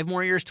 5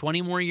 more years,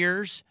 20 more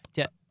years?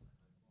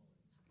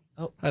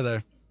 Oh, hi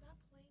there.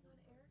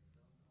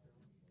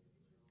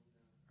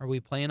 Are we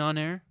playing on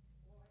air?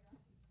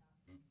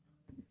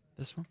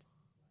 This one?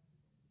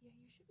 Yeah,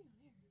 you should be on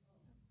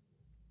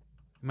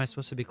air. Am I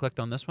supposed to be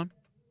clicked on this one?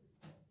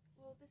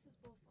 Well, this is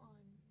both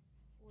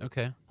on.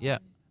 Okay. Yeah.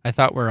 I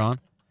thought we're on.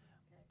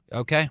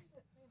 Okay.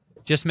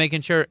 Just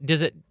making sure.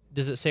 Does it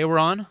say we're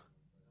on?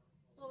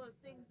 Well, the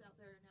thing's out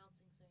there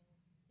announcing saying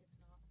it's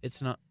not.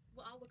 It's not.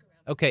 Well, I'll look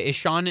around. Okay. Is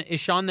Sean there?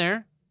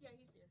 Yeah,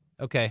 he's here.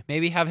 Okay.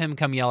 Maybe have him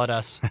come yell at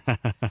us.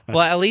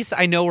 Well, at least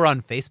I know we're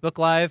on Facebook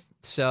Live,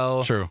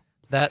 so true.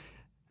 That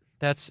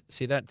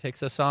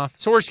takes us off.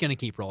 So we're just gonna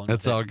keep rolling.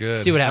 That's all good.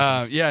 See what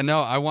happens.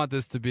 I want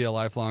this to be a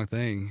lifelong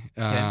thing.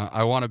 Okay.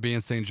 I want to be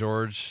in St.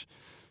 George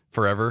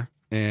forever,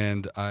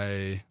 and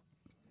I.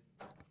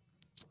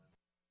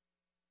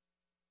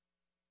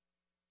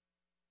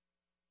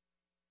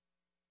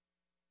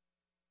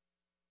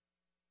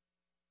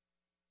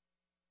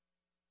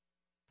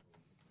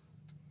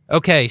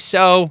 Okay,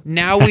 so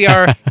now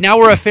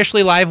we're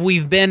officially live.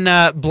 We've been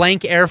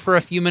blank air for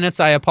a few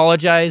minutes. I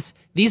apologize.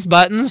 These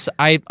buttons,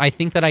 I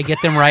think that I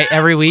get them right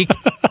every week.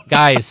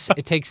 Guys,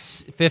 it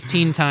takes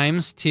 15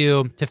 times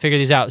to figure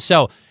these out.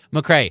 So,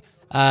 Macare,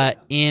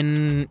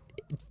 in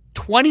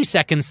 20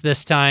 seconds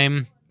this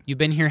time, you've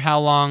been here how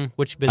long?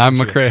 Which business?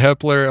 I'm Macare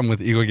HEPPLER. I'm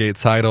with Eagle Gate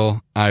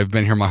Title. I've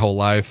been here my whole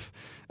life.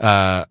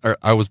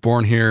 I was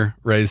born here,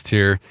 raised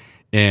here,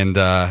 and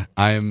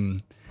I'm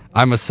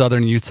a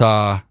Southern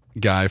Utah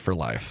guy for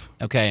life.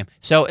 Okay.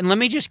 So, and let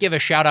me just give a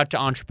shout out to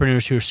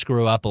entrepreneurs who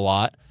screw up a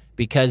lot,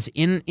 because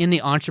in the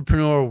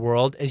entrepreneurial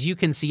world, as you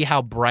can see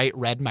how bright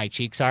red my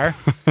cheeks are,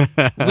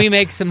 we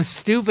make some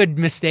stupid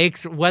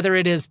mistakes, whether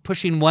it is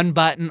pushing one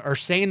button or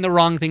saying the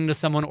wrong thing to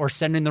someone or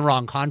sending the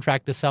wrong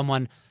contract to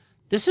someone.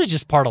 This is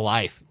just part of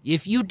life.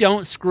 If you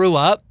don't screw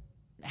up,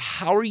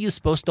 how are you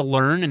supposed to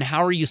learn and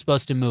how are you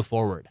supposed to move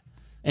forward?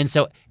 And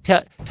so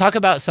talk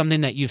about something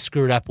that you've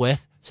screwed up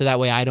with, so that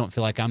way I don't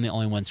feel like I'm the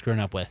only one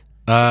screwing up with.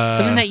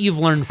 Something that you've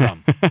learned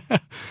from.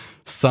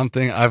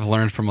 Something I've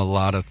learned from a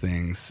lot of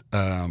things.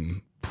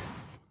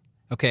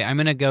 Okay, I'm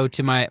going to go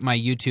to my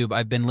YouTube.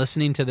 I've been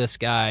listening to this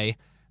guy.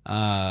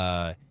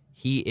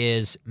 He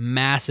is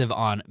massive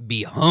on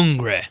Be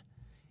Hungry.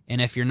 And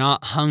if you're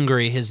not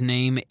hungry, his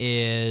name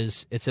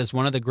is, it says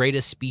one of the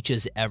greatest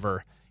speeches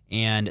ever.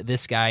 And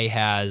this guy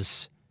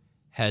has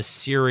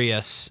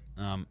serious,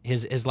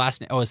 his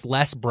last name, it's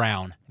Les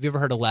Brown. Have you ever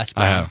heard of Les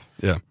Brown? I have,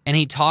 yeah. And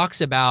he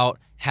talks about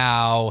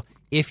how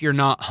if you're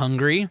not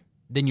hungry,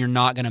 then you're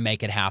not going to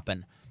make it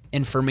happen.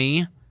 And for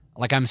me,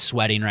 like, I'm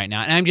sweating right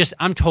now. And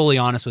I'm totally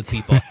honest with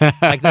people.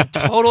 Like, the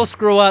total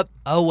screw up,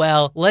 oh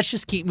well, let's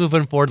just keep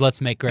moving forward. Let's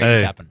make great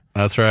things happen.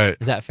 That's right.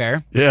 Is that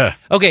fair? Yeah.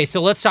 Okay,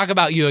 so let's talk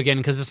about you again,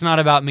 because it's not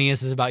about me.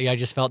 This is about you. I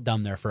just felt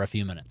dumb there for a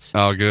few minutes.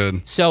 Oh,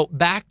 good. So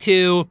back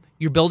to,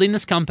 you're building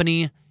this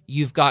company.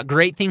 You've got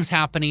great things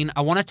happening.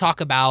 I want to talk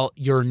about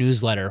your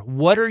newsletter.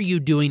 What are you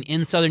doing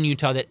in Southern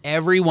Utah that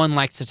everyone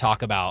likes to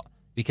talk about?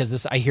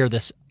 Because I hear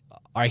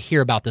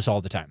about this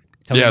all the time.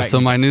 Tell me about so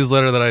my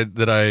newsletter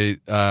that I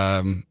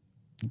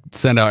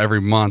send out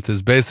every month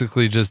is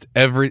basically just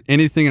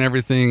anything and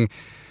everything,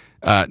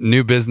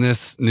 new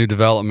business, new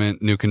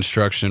development, new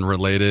construction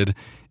related.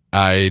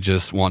 I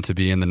just want to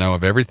be in the know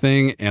of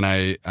everything, and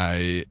I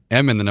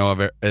am in the know of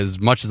it as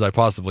much as I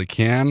possibly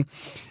can,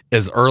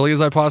 as early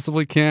as I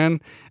possibly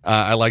can.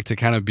 I like to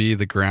kind of be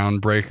the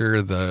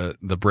groundbreaker,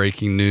 the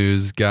breaking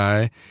news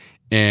guy,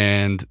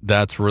 and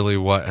that's really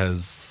what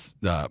has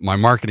my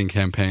marketing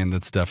campaign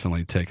that's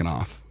definitely taken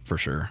off for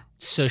sure.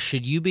 So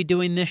should you be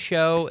doing this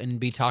show and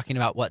be talking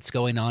about what's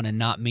going on and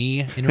not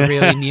me and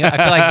really you? I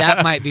feel like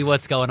that might be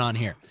what's going on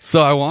here.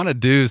 So I want to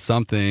do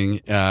something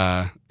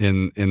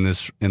in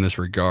this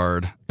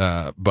regard,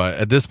 but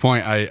at this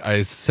point,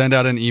 I send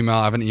out an email.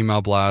 I have an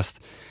email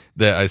blast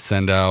that I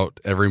send out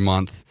every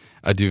month.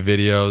 I do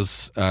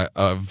videos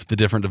of the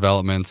different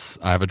developments.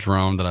 I have a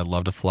drone that I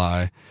love to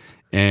fly,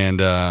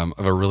 and I'm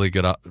a really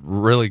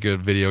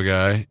good video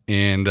guy.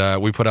 And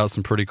we put out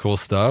some pretty cool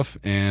stuff,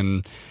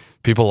 and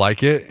people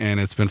like it, and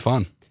it's been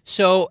fun.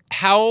 So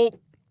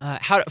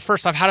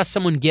first off, how does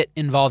someone get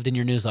involved in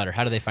your newsletter?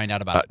 How do they find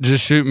out about it?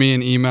 Just shoot me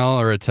an email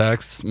or a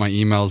text. My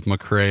email is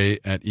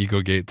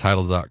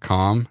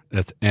macrae@eaglegatetitle.com.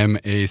 That's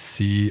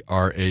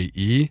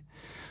MACRAE.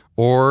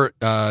 Or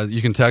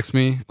you can text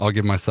me. I'll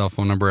give my cell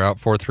phone number out,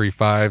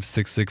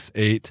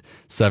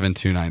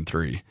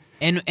 435-668-7293.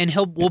 And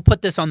we'll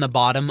put this on the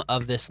bottom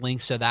of this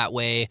link, so that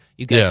way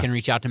you guys can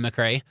reach out to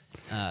Macare.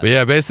 But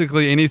yeah,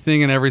 basically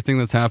anything and everything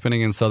that's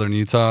happening in Southern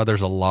Utah,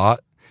 there's a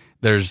lot.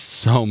 There's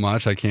so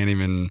much. I can't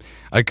even.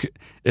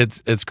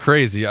 It's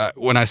crazy.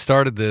 When I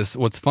started this,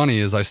 what's funny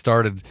is I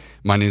started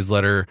my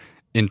newsletter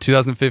in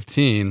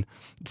 2015.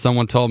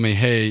 Someone told me,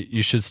 "Hey,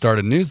 you should start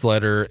a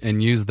newsletter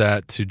and use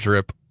that to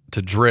drip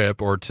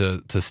or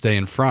to stay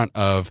in front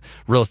of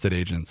real estate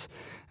agents."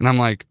 And I'm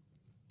like,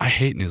 I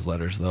hate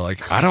newsletters though.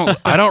 Like, I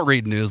don't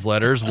read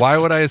newsletters. Why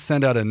would I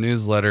send out a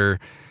newsletter?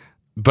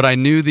 But I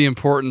knew the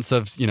importance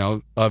of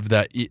staying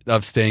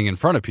in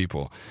front of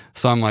people.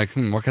 So I'm like,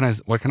 what can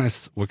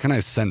I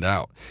send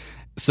out?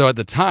 So at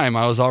the time,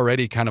 I was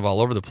already kind of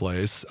all over the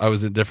place. I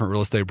was at different real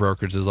estate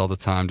brokerages all the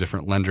time,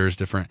 different lenders,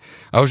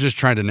 I was just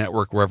trying to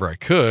network wherever I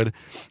could.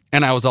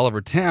 And I was all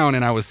over town,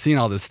 and I was seeing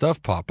all this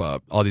stuff pop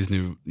up, all these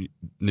new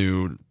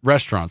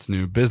restaurants,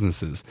 new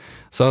businesses.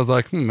 So I was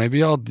like,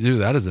 maybe I'll do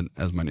that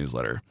as my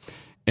newsletter.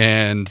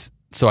 And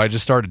so I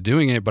just started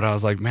doing it, but I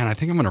was like, man, I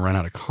think I'm going to run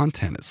out of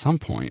content at some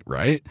point,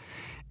 right?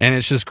 And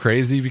it's just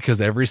crazy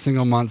because every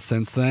single month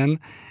since then,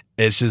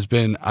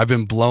 I've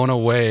been blown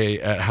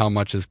away at how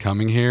much is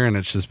coming here, and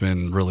it's just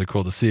been really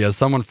cool to see. As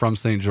someone from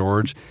St.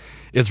 George,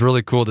 it's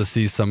really cool to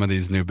see some of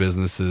these new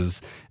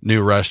businesses,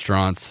 new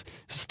restaurants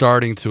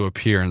starting to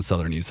appear in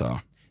Southern Utah.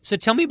 So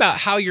tell me about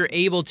how you're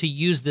able to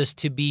use this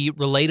to be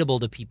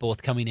relatable to people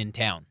with coming in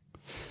town.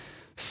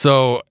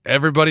 So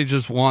everybody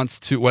just wants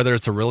to, whether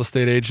it's a real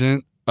estate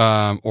agent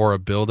or a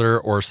builder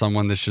or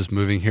someone that's just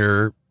moving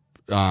here,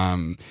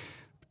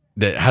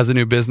 that has a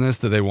new business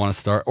that they want to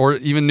start, or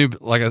even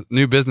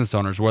new business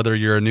owners, whether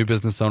you're a new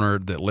business owner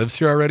that lives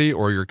here already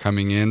or you're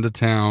coming into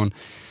town,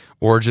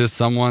 or just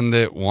someone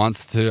that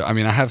wants to. I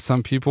mean, I have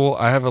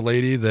a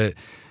lady that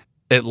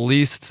at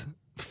least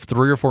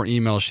 3 or 4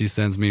 emails she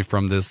sends me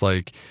from this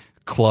like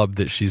club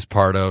that she's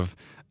part of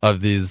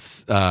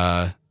these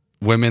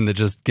women that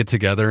just get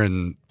together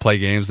and play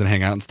games and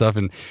hang out and stuff.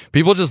 And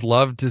people just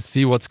love to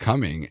see what's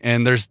coming.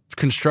 And there's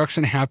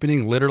construction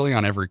happening literally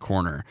on every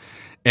corner.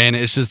 And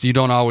it's just, you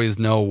don't always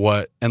know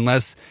what,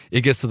 unless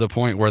it gets to the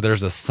point where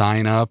there's a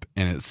sign up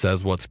and it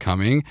says what's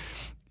coming,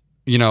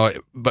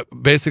 but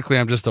basically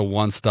I'm just a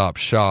one-stop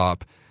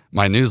shop,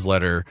 my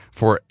newsletter,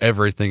 for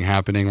everything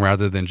happening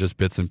rather than just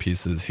bits and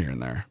pieces here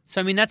and there. So,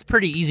 I mean, that's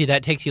pretty easy.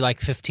 That takes you like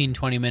 15,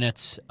 20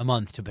 minutes a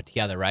month to put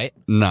together, right?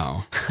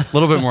 No, a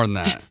little bit more than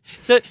that.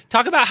 So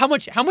talk about how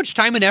much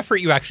time and effort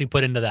you actually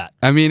put into that.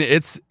 I mean,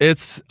 it's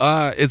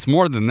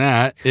more than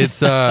that.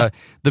 It's the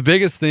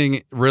biggest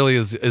thing really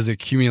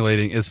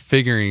is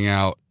figuring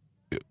out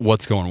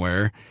what's going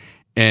where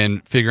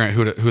and figuring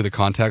out who the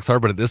contacts are.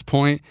 But at this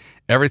point,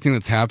 everything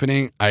that's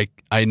happening, I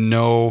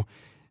know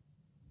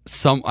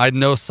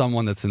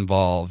someone that's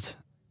involved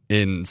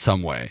in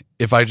some way.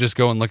 If I just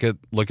go and look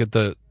at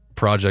the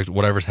project,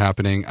 whatever's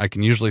happening, I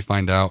can usually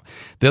find out.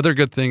 The other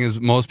good thing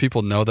is most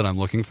people know that I'm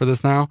looking for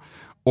this now,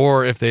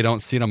 or if they don't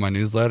see it on my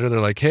newsletter, they're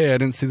like, "Hey, I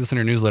didn't see this in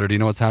your newsletter. Do you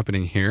know what's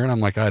happening here?" And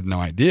I'm like, "I had no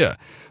idea."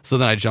 So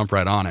then I jump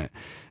right on it.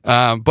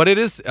 But it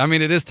is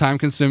time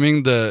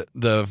consuming, the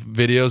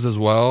videos as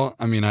well.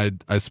 I mean,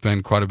 I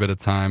spend quite a bit of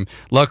time.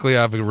 Luckily,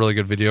 I have a really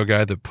good video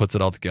guy that puts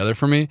it all together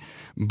for me.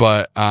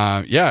 But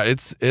yeah,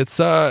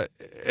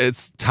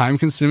 it's time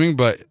consuming,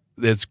 but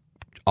it's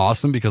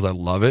awesome because I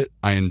love it.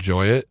 I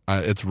enjoy it.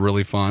 It's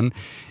really fun.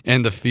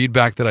 And the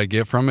feedback that I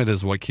get from it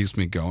is what keeps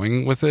me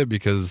going with it,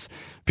 because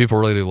people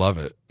really love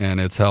it.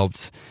 And it's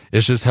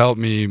just helped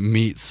me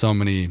meet so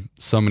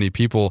many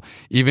people,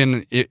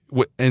 even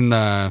in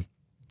the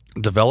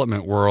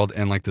development world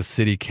and like the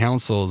city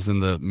councils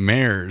and the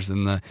mayors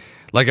and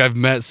I've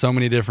met so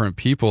many different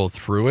people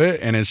through it.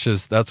 And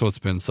that's what's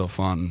been so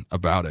fun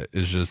about it,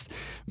 is just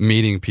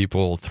meeting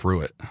people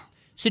through it.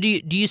 So do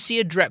you see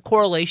a direct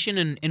correlation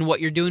in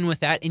what you're doing with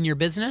that in your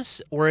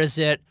business, or is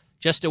it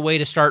just a way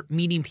to start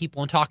meeting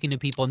people and talking to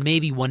people, and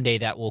maybe one day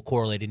that will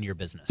correlate into your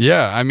business?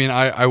 Yeah, I mean,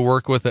 I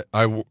work with it.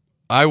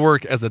 I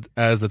work as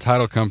a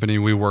title company.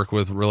 We work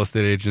with real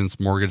estate agents,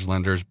 mortgage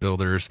lenders,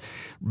 builders,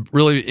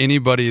 really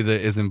anybody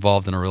that is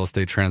involved in a real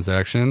estate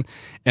transaction.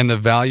 And the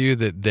value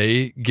that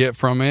they get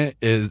from it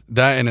is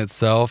that in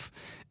itself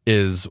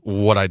is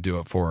what I do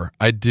it for.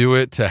 I do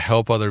it to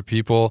help other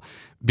people,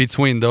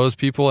 between those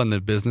people and the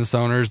business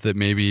owners that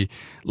maybe,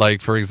 like,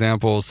 for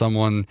example,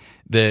 someone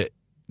that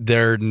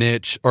their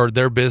niche or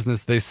their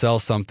business, they sell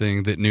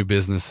something that new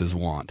businesses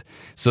want.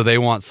 So they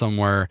want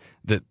somewhere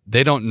that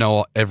they don't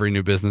know every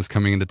new business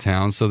coming into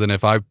town. So then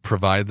if I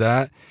provide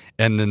that,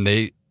 and then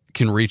they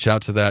can reach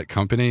out to that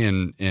company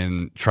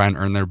and try and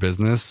earn their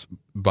business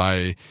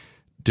by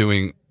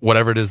doing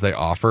whatever it is they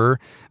offer,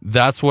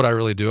 that's what I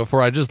really do it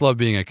for. I just love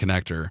being a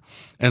connector.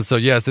 And so,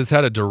 yes, it's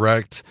had a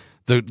direct,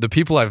 the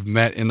people I've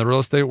met in the real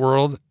estate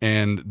world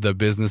and the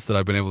business that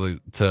I've been able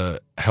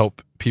to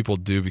help people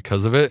do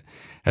because of it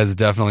has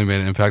definitely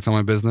made an impact on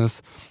my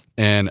business.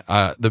 And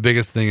the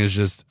biggest thing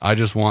is I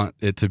just want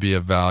it to be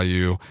a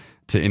value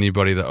to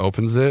anybody that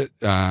opens it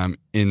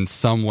in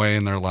some way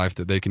in their life,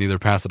 that they can either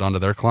pass it on to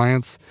their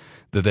clients,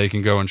 that they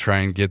can go and try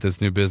and get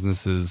this new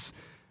business's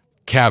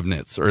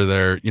cabinets or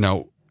their,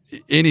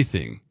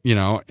 anything,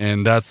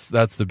 and that's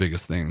the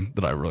biggest thing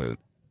that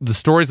the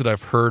stories that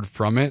I've heard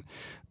from it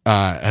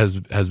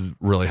has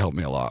really helped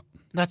me a lot.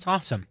 That's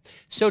awesome.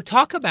 So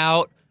talk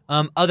about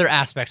other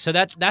aspects. So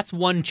that's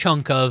one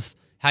chunk of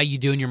how you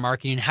do in your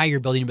marketing, how you're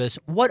building your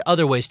business. What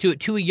other ways,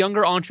 to a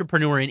younger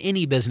entrepreneur in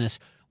any business,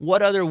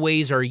 what other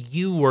ways are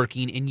you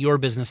working in your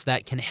business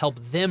that can help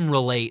them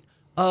relate?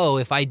 Oh,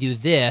 if I do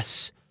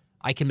this,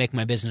 I can make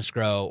my business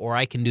grow, or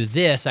I can do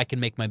this, I can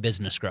make my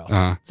business grow.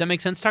 Does that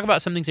make sense? Talk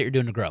about some things that you're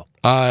doing to grow.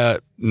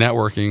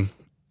 Networking,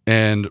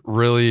 and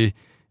really,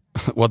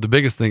 well, the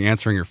biggest thing,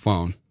 answering your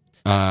phone.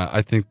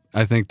 I think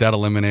that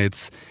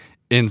eliminates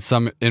in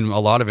a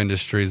lot of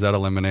industries, that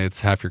eliminates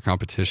half your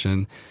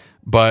competition.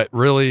 But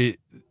really,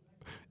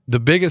 the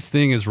biggest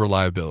thing is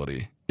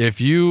reliability.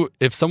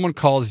 If someone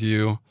calls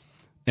you,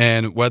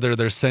 and whether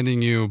they're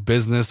sending you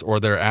business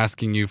or they're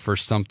asking you for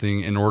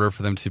something in order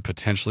for them to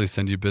potentially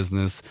send you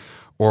business,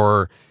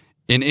 or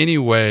in any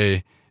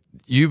way,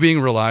 you being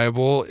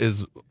reliable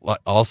is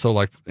also,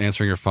 like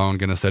answering your phone,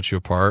 going to set you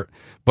apart.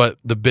 But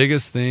the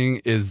biggest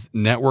thing is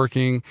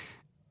networking.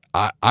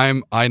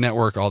 I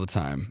network all the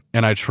time,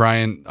 and I try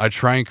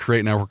and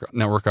create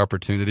network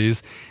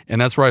opportunities.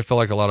 And that's where I feel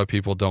like a lot of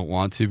people don't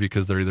want to,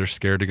 because they're either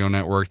scared to go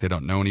network, they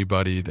don't know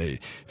anybody, they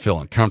feel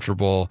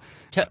uncomfortable.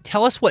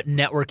 Tell us what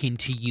networking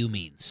to you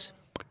means.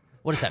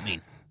 What does that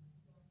mean?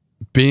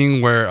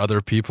 Being where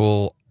other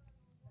people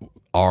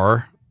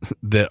are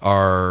that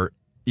are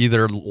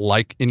either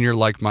in your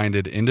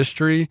like-minded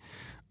industry,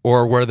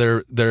 or where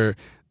they're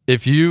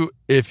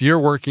if you're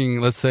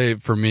working, let's say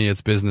for me,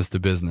 it's business to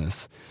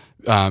business,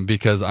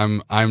 because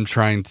I'm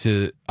trying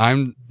to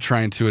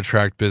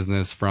attract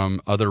business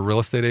from other real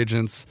estate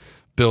agents,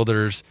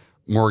 builders,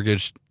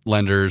 mortgage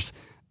lenders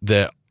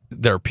that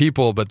they're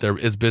people, but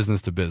it's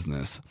business to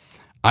business.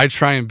 I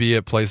try and be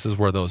at places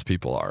where those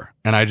people are,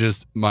 and I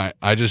just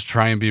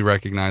try and be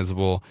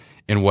recognizable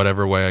in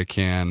whatever way I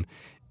can,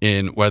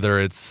 in whether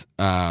it's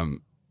a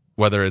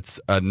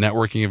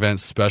networking event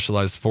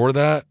specialized for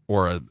that,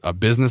 or a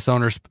business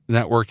owner's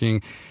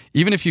networking.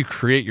 Even if you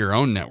create your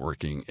own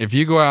networking, if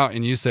you go out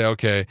and you say,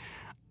 okay,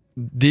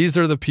 these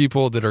are the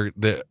people that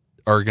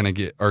are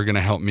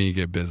gonna help me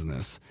get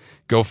business,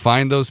 go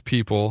find those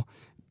people,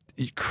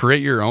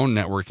 create your own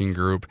networking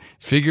group,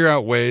 figure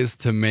out ways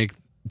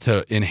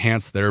to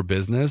enhance their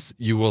business.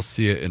 You will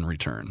see it in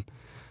return.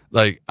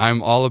 Like,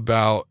 I'm all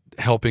about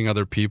helping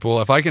other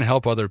people. If I can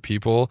help other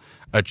people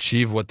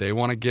achieve what they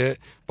want to get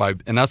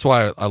and that's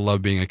why I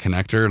love being a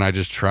connector, and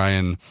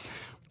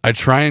I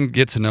try and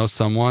get to know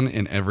someone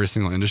in every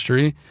single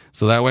industry.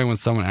 So that way, when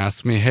someone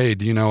asks me, hey,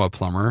 do you know a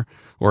plumber?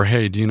 Or,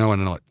 hey, do you know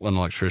an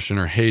electrician?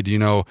 Or, hey, do you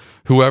know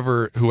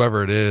whoever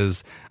it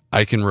is,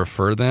 I can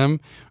refer them.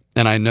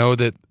 And I know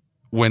that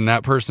when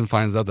that person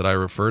finds out that I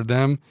referred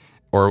them,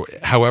 or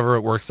however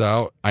it works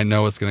out, I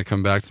know it's going to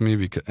come back to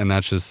me, and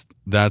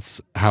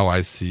that's how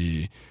I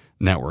see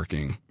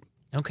networking.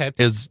 Okay.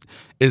 Is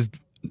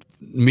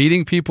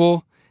meeting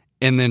people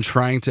and then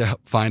trying to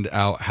find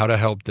out how to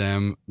help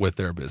them with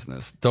their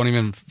business.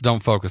 Don't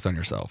focus on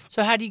yourself.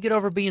 So how do you get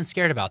over being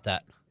scared about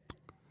that?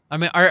 I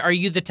mean, are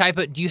you the type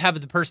of, do you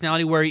have the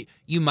personality where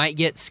you might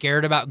get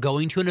scared about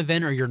going to an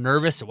event, or you're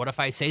nervous? Or what if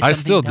I say something?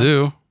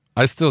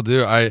 I still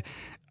do.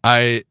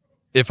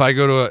 If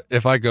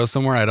I go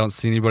somewhere, I don't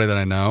see anybody that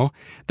I know,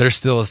 there's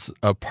still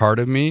a part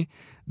of me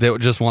that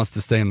just wants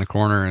to stay in the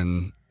corner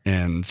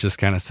and just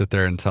kind of sit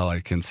there until I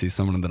can see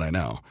someone that I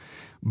know.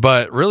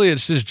 But really,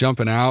 it's just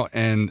jumping out.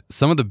 And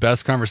some of the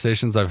best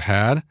conversations I've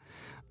had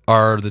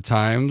are the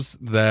times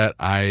that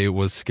I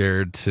was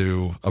scared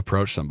to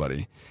approach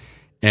somebody.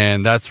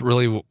 And that's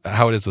really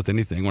how it is with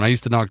anything. When I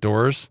used to knock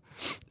doors,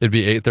 it'd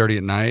be 8:30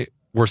 at night.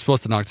 We're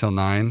supposed to knock till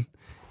 9.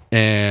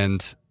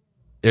 And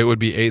it would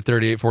be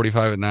 8:30,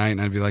 8:45 at night. And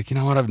I'd be like, you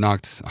know what? I've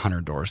knocked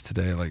 100 doors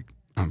today. Like,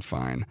 I'm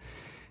fine.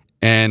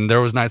 And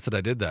there was nights that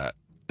I did that,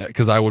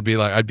 because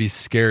I'd be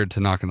scared to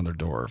knock another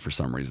door for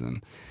some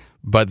reason.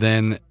 But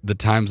then the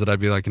times that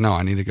I'd be like, no,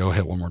 I need to go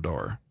hit one more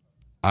door,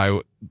 I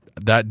would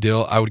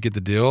get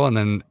the deal. And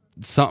then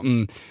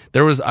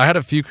I had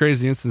a few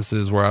crazy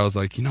instances where I was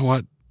like, you know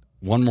what?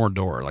 One more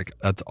door. Like,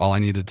 that's all I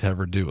needed to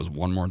ever do was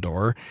one more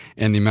door.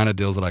 And the amount of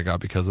deals that I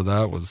got because of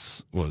that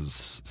was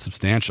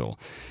substantial.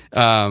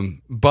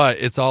 But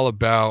it's all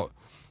about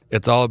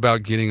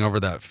getting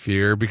over that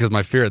fear, because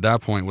my fear at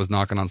that point was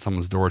knocking on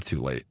someone's door too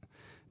late.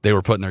 They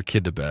were putting their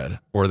kid to bed,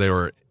 or they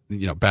were,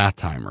 bath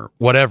time or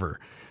whatever.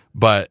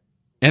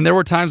 And there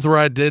were times where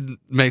I did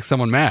make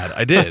someone mad.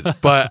 I did,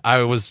 but I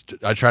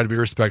tried to be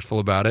respectful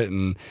about it.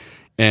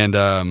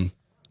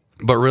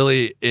 But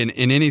really, in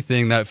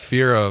anything, that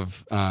fear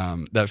of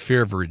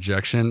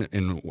rejection,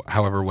 in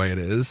however way it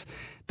is,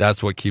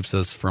 that's what keeps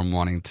us from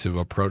wanting to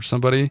approach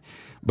somebody.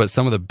 But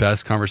some of the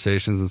best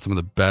conversations and some of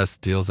the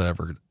best deals I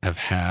ever have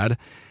had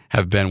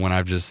have been when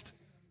I've just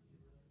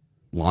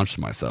launched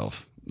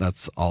myself.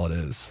 That's all it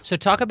is. So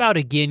talk about,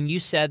 again,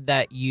 you said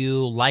that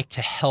you like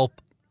to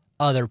help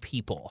other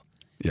people.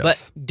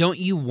 Yes. But don't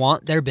you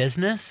want their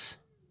business?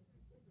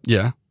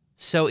 Yeah.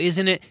 So do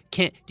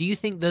you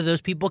think that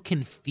those people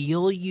can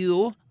feel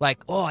you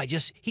like, oh, he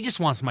just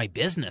wants my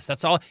business.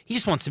 That's all. He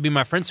just wants to be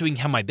my friend so we can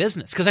have my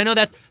business. Because I know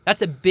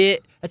that's a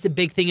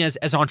big thing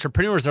as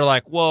entrepreneurs. They're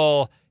like,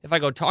 well, if I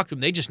go talk to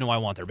them, they just know I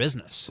want their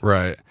business.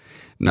 Right.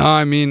 No,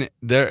 I mean,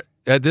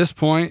 at this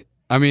point,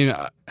 I mean,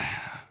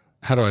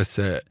 how do I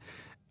say it?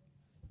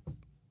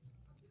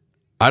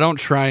 I don't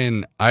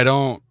try, how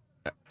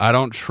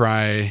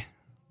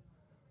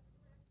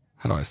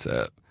do I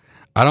say it?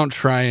 I don't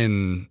try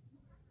and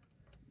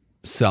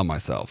sell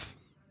myself.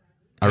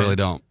 I really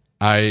don't.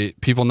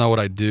 People know what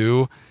I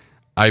do.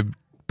 I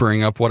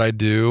bring up what I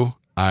do.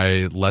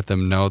 I let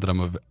them know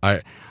that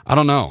I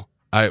don't know.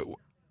 I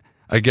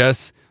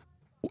guess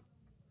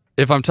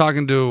if I'm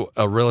talking to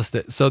a real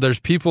estate, so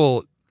there's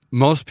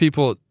most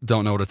people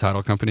don't know what a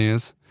title company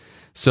is.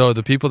 So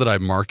the people that I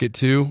market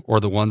to,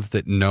 or the ones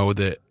that know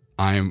that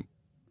I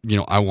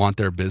want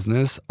their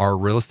business, are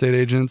real estate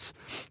agents,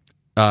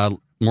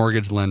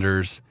 mortgage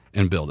lenders,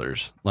 and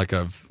builders, like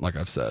I've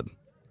said,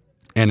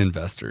 and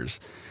investors.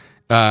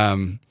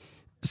 Maybe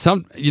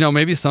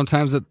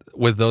sometimes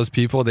with those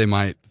people, they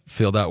might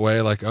feel that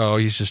way, like, oh,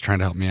 he's just trying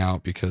to help me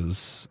out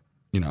because,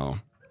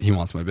 he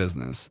wants my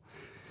business.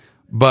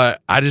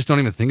 But I just don't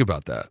even think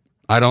about that.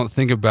 I don't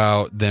think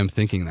about them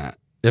thinking that.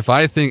 If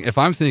I'm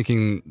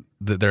thinking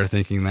that they're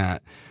thinking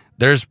that,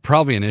 there's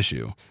probably an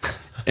issue.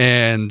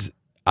 And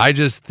I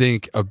just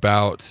think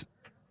about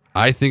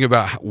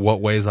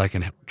what ways I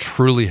can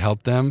truly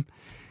help them.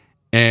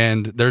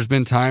 And there's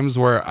been times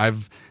where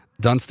I've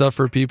done stuff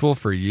for people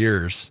for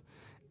years,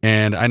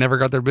 and I never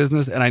got their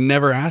business, and I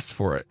never asked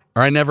for it,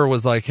 or I never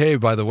was like, hey,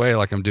 by the way,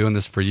 like I'm doing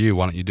this for you.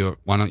 Why don't you do it?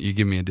 Why don't you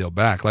give me a deal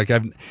back? Like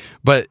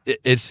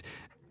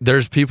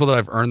there's people that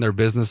I've earned their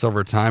business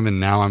over time, and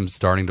now I'm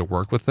starting to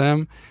work with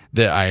them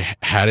that I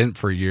hadn't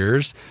for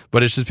years.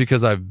 But it's just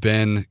because I've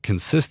been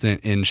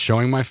consistent in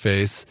showing my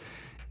face,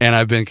 and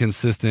I've been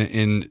consistent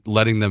in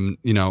letting them,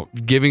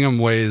 giving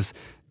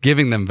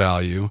them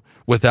value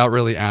without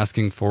really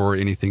asking for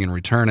anything in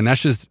return. And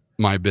that's just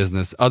my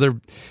business.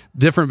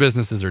 Different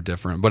businesses are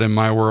different, but in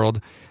my world,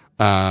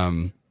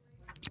 I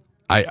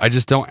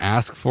just don't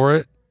ask for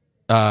it.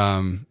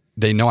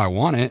 They know I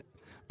want it,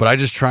 but I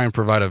just try and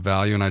provide a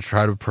value, and I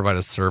try to provide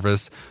a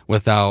service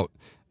without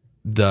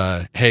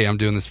hey, I'm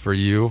doing this for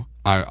you.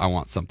 I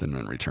want something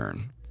in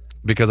return,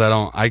 because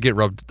I get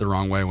rubbed the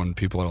wrong way when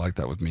people are like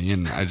that with me.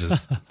 And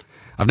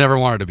I've never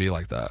wanted to be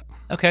like that.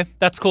 Okay.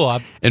 That's cool.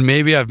 And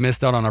maybe I've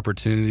missed out on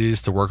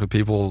opportunities to work with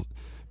people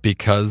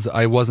because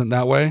I wasn't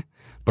that way,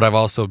 but I've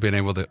also been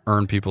able to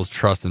earn people's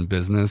trust in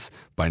business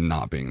by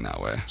not being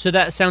that way. So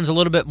that sounds a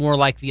little bit more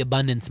like the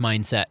abundance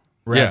mindset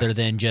rather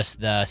than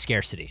just the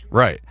scarcity.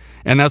 Right.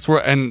 And that's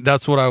what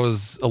I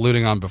was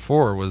alluding on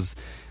before, was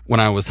when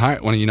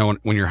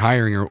you're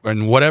hiring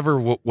and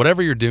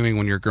whatever you're doing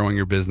when you're growing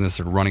your business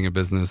or running a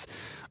business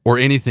or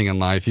anything in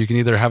life, you can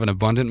either have an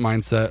abundant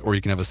mindset or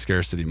you can have a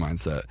scarcity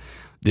mindset.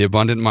 The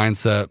abundant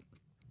mindset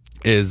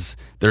is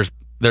there's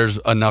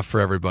enough for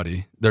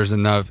everybody. There's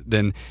enough.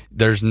 Then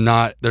there's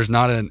not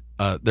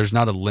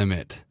a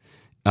limit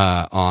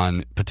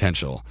on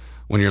potential.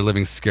 When you're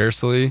living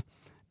scarcely,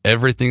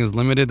 everything is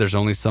limited. There's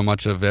only so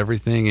much of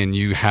everything, and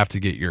you have to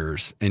get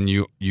yours, and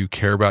you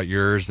care about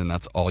yours, and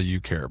that's all you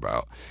care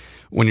about.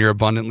 When you're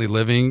abundantly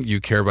living, you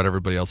care about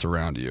everybody else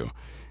around you.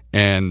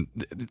 And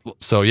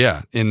so,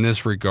 in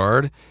this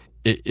regard,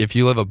 if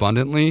you live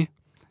abundantly,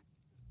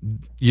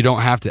 you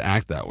don't have to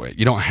act that way.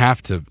 You don't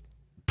have to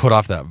put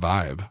off that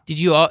vibe. Did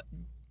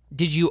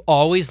you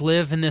always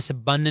live in this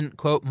abundant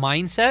quote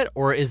mindset,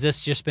 or is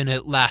this just been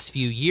the last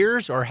few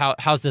years, or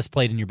how's this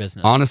played in your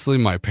business? Honestly,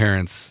 my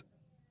parents,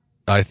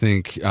 I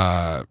think,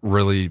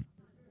 really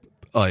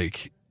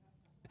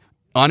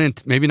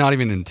maybe not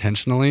even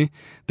intentionally,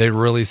 they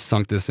really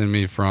sunk this in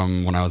me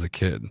from when I was a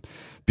kid,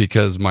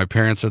 because my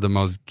parents are the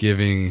most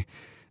giving,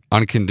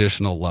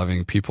 unconditional,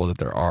 loving people that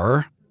there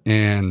are.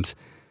 And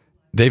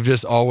they've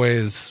just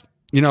always,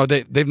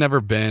 they've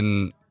never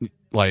been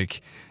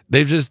like,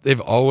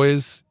 they've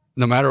always,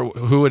 no matter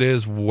who it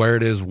is, where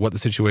it is, what the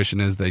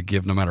situation is, they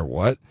give no matter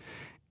what.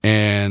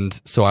 And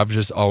so I've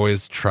just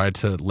always tried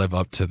to live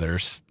up to their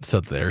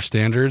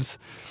standards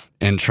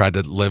and tried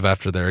to live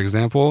after their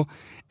example.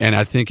 And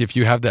I think if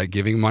you have that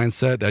giving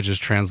mindset, that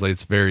just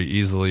translates very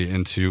easily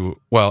into,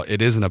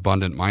 it is an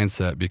abundant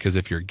mindset, because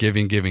if you're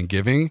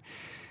giving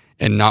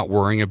and not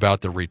worrying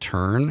about the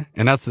return,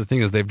 and that's the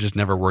thing, is they've just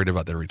never worried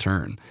about their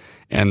return.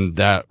 And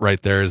that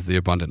right there is the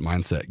abundant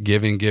mindset,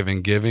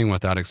 giving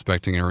without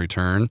expecting a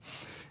return.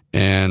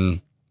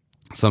 And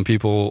some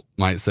people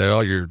might say,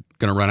 oh, you're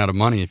going to run out of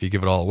money if you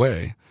give it all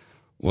away.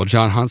 Well,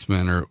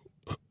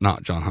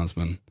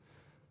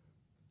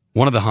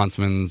 one of the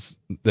Huntsmans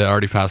that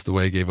already passed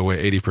away gave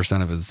away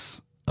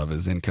 80% of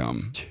his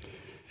income.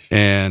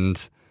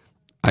 And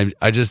I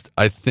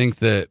think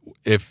that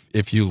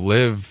if you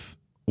live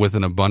with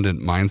an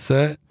abundant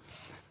mindset,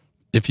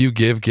 if you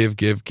give,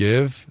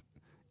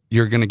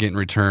 you're going to get in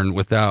return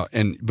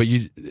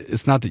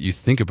it's not that you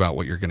think about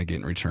what you're going to get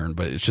in return,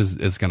 but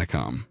it's going to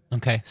come.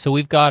 Okay. So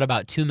we've got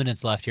about 2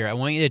 minutes left here. I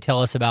want you to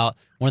tell us about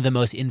one of the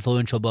most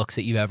influential books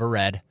that you've ever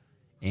read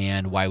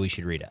and why we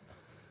should read it.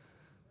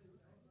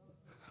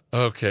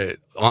 Okay.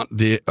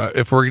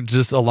 If we're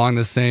just along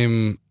the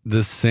same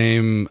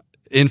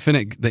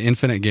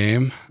infinite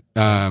game,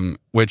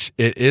 which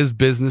it is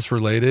business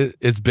related.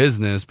 It's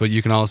business, but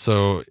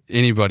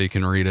anybody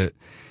can read it.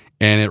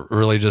 And it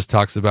really just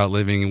talks about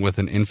living with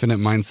an infinite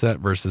mindset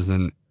versus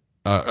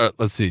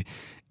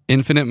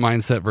infinite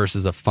mindset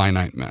versus a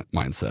finite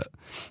mindset.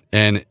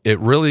 And it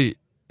really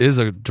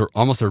is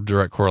almost a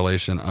direct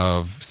correlation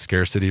of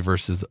scarcity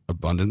versus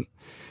abundant.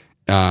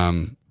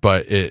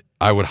 But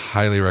I would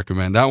highly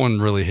recommend. That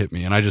one really hit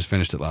me, and I just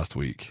finished it last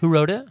week. Who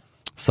wrote it?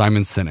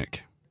 Simon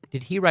Sinek.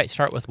 Did he write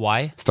Start With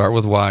Why? Start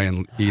With Why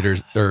and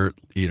Leaders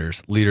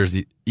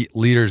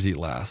Eat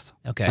Last.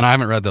 Okay. And I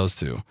haven't read those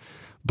two.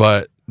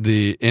 But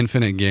the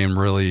infinite game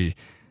really,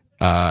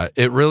 the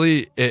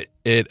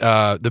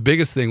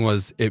biggest thing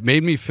was it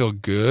made me feel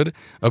good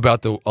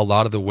about a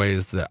lot of the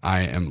ways that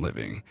I am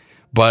living.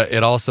 But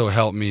it also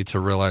helped me to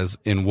realize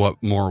in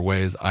what more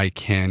ways I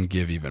can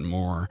give even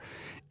more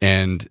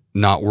and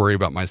not worry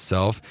about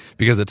myself,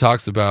 because it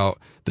talks about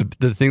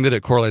the thing that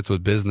it correlates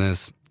with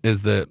business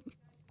is that,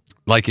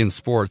 like in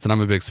sports, and I'm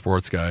a big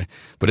sports guy,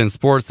 but in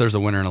sports, there's a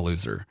winner and a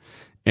loser.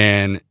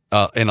 And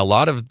in a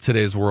lot of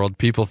today's world,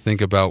 people think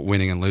about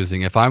winning and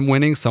losing. If I'm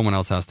winning, someone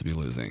else has to be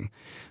losing.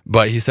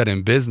 But he said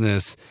in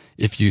business,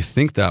 if you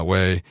think that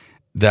way,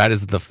 that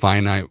is the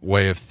finite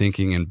way of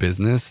thinking in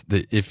business,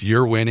 that if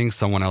you're winning,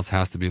 someone else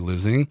has to be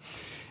losing,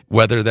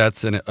 whether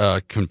that's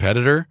a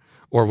competitor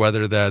or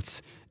whether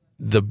that's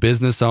the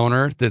business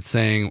owner that's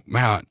saying,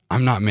 "Man,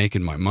 I'm not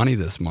making my money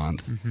this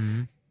month,"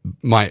 and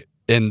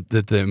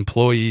that the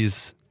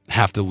employees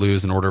have to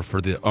lose in order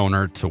for the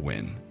owner to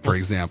win, for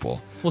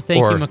example. Well, thank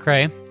you,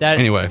 Macare.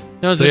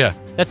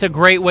 That's a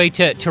great way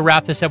to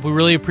wrap this up. We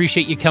really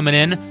appreciate you coming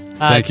in.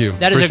 Thank you.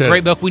 That is a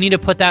great book. We need to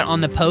put that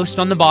on the post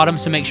on the bottom,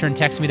 so make sure and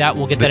text me that.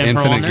 We'll get that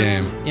info on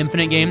there.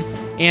 Infinite Game.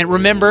 And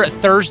remember,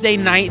 Thursday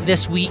night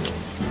this week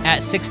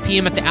at 6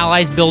 p.m. at the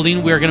Allies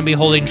Building, we're going to be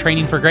holding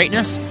Training for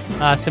Greatness.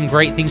 Some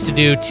great things to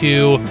do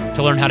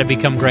to learn how to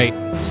become great.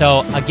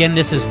 So, again,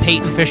 this is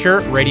Payton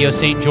Fisher, Radio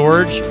St.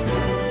 George.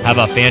 Have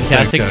a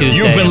fantastic Tuesday.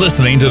 You've been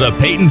listening to The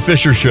Payton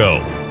Fisher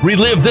Show.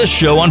 Relive this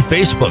show on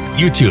Facebook,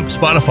 YouTube,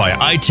 Spotify,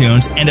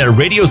 iTunes, and at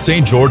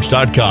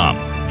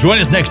RadioStGeorge.com. Join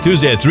us next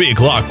Tuesday at 3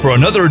 o'clock for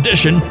another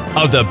edition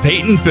of The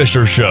Payton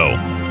Fisher Show.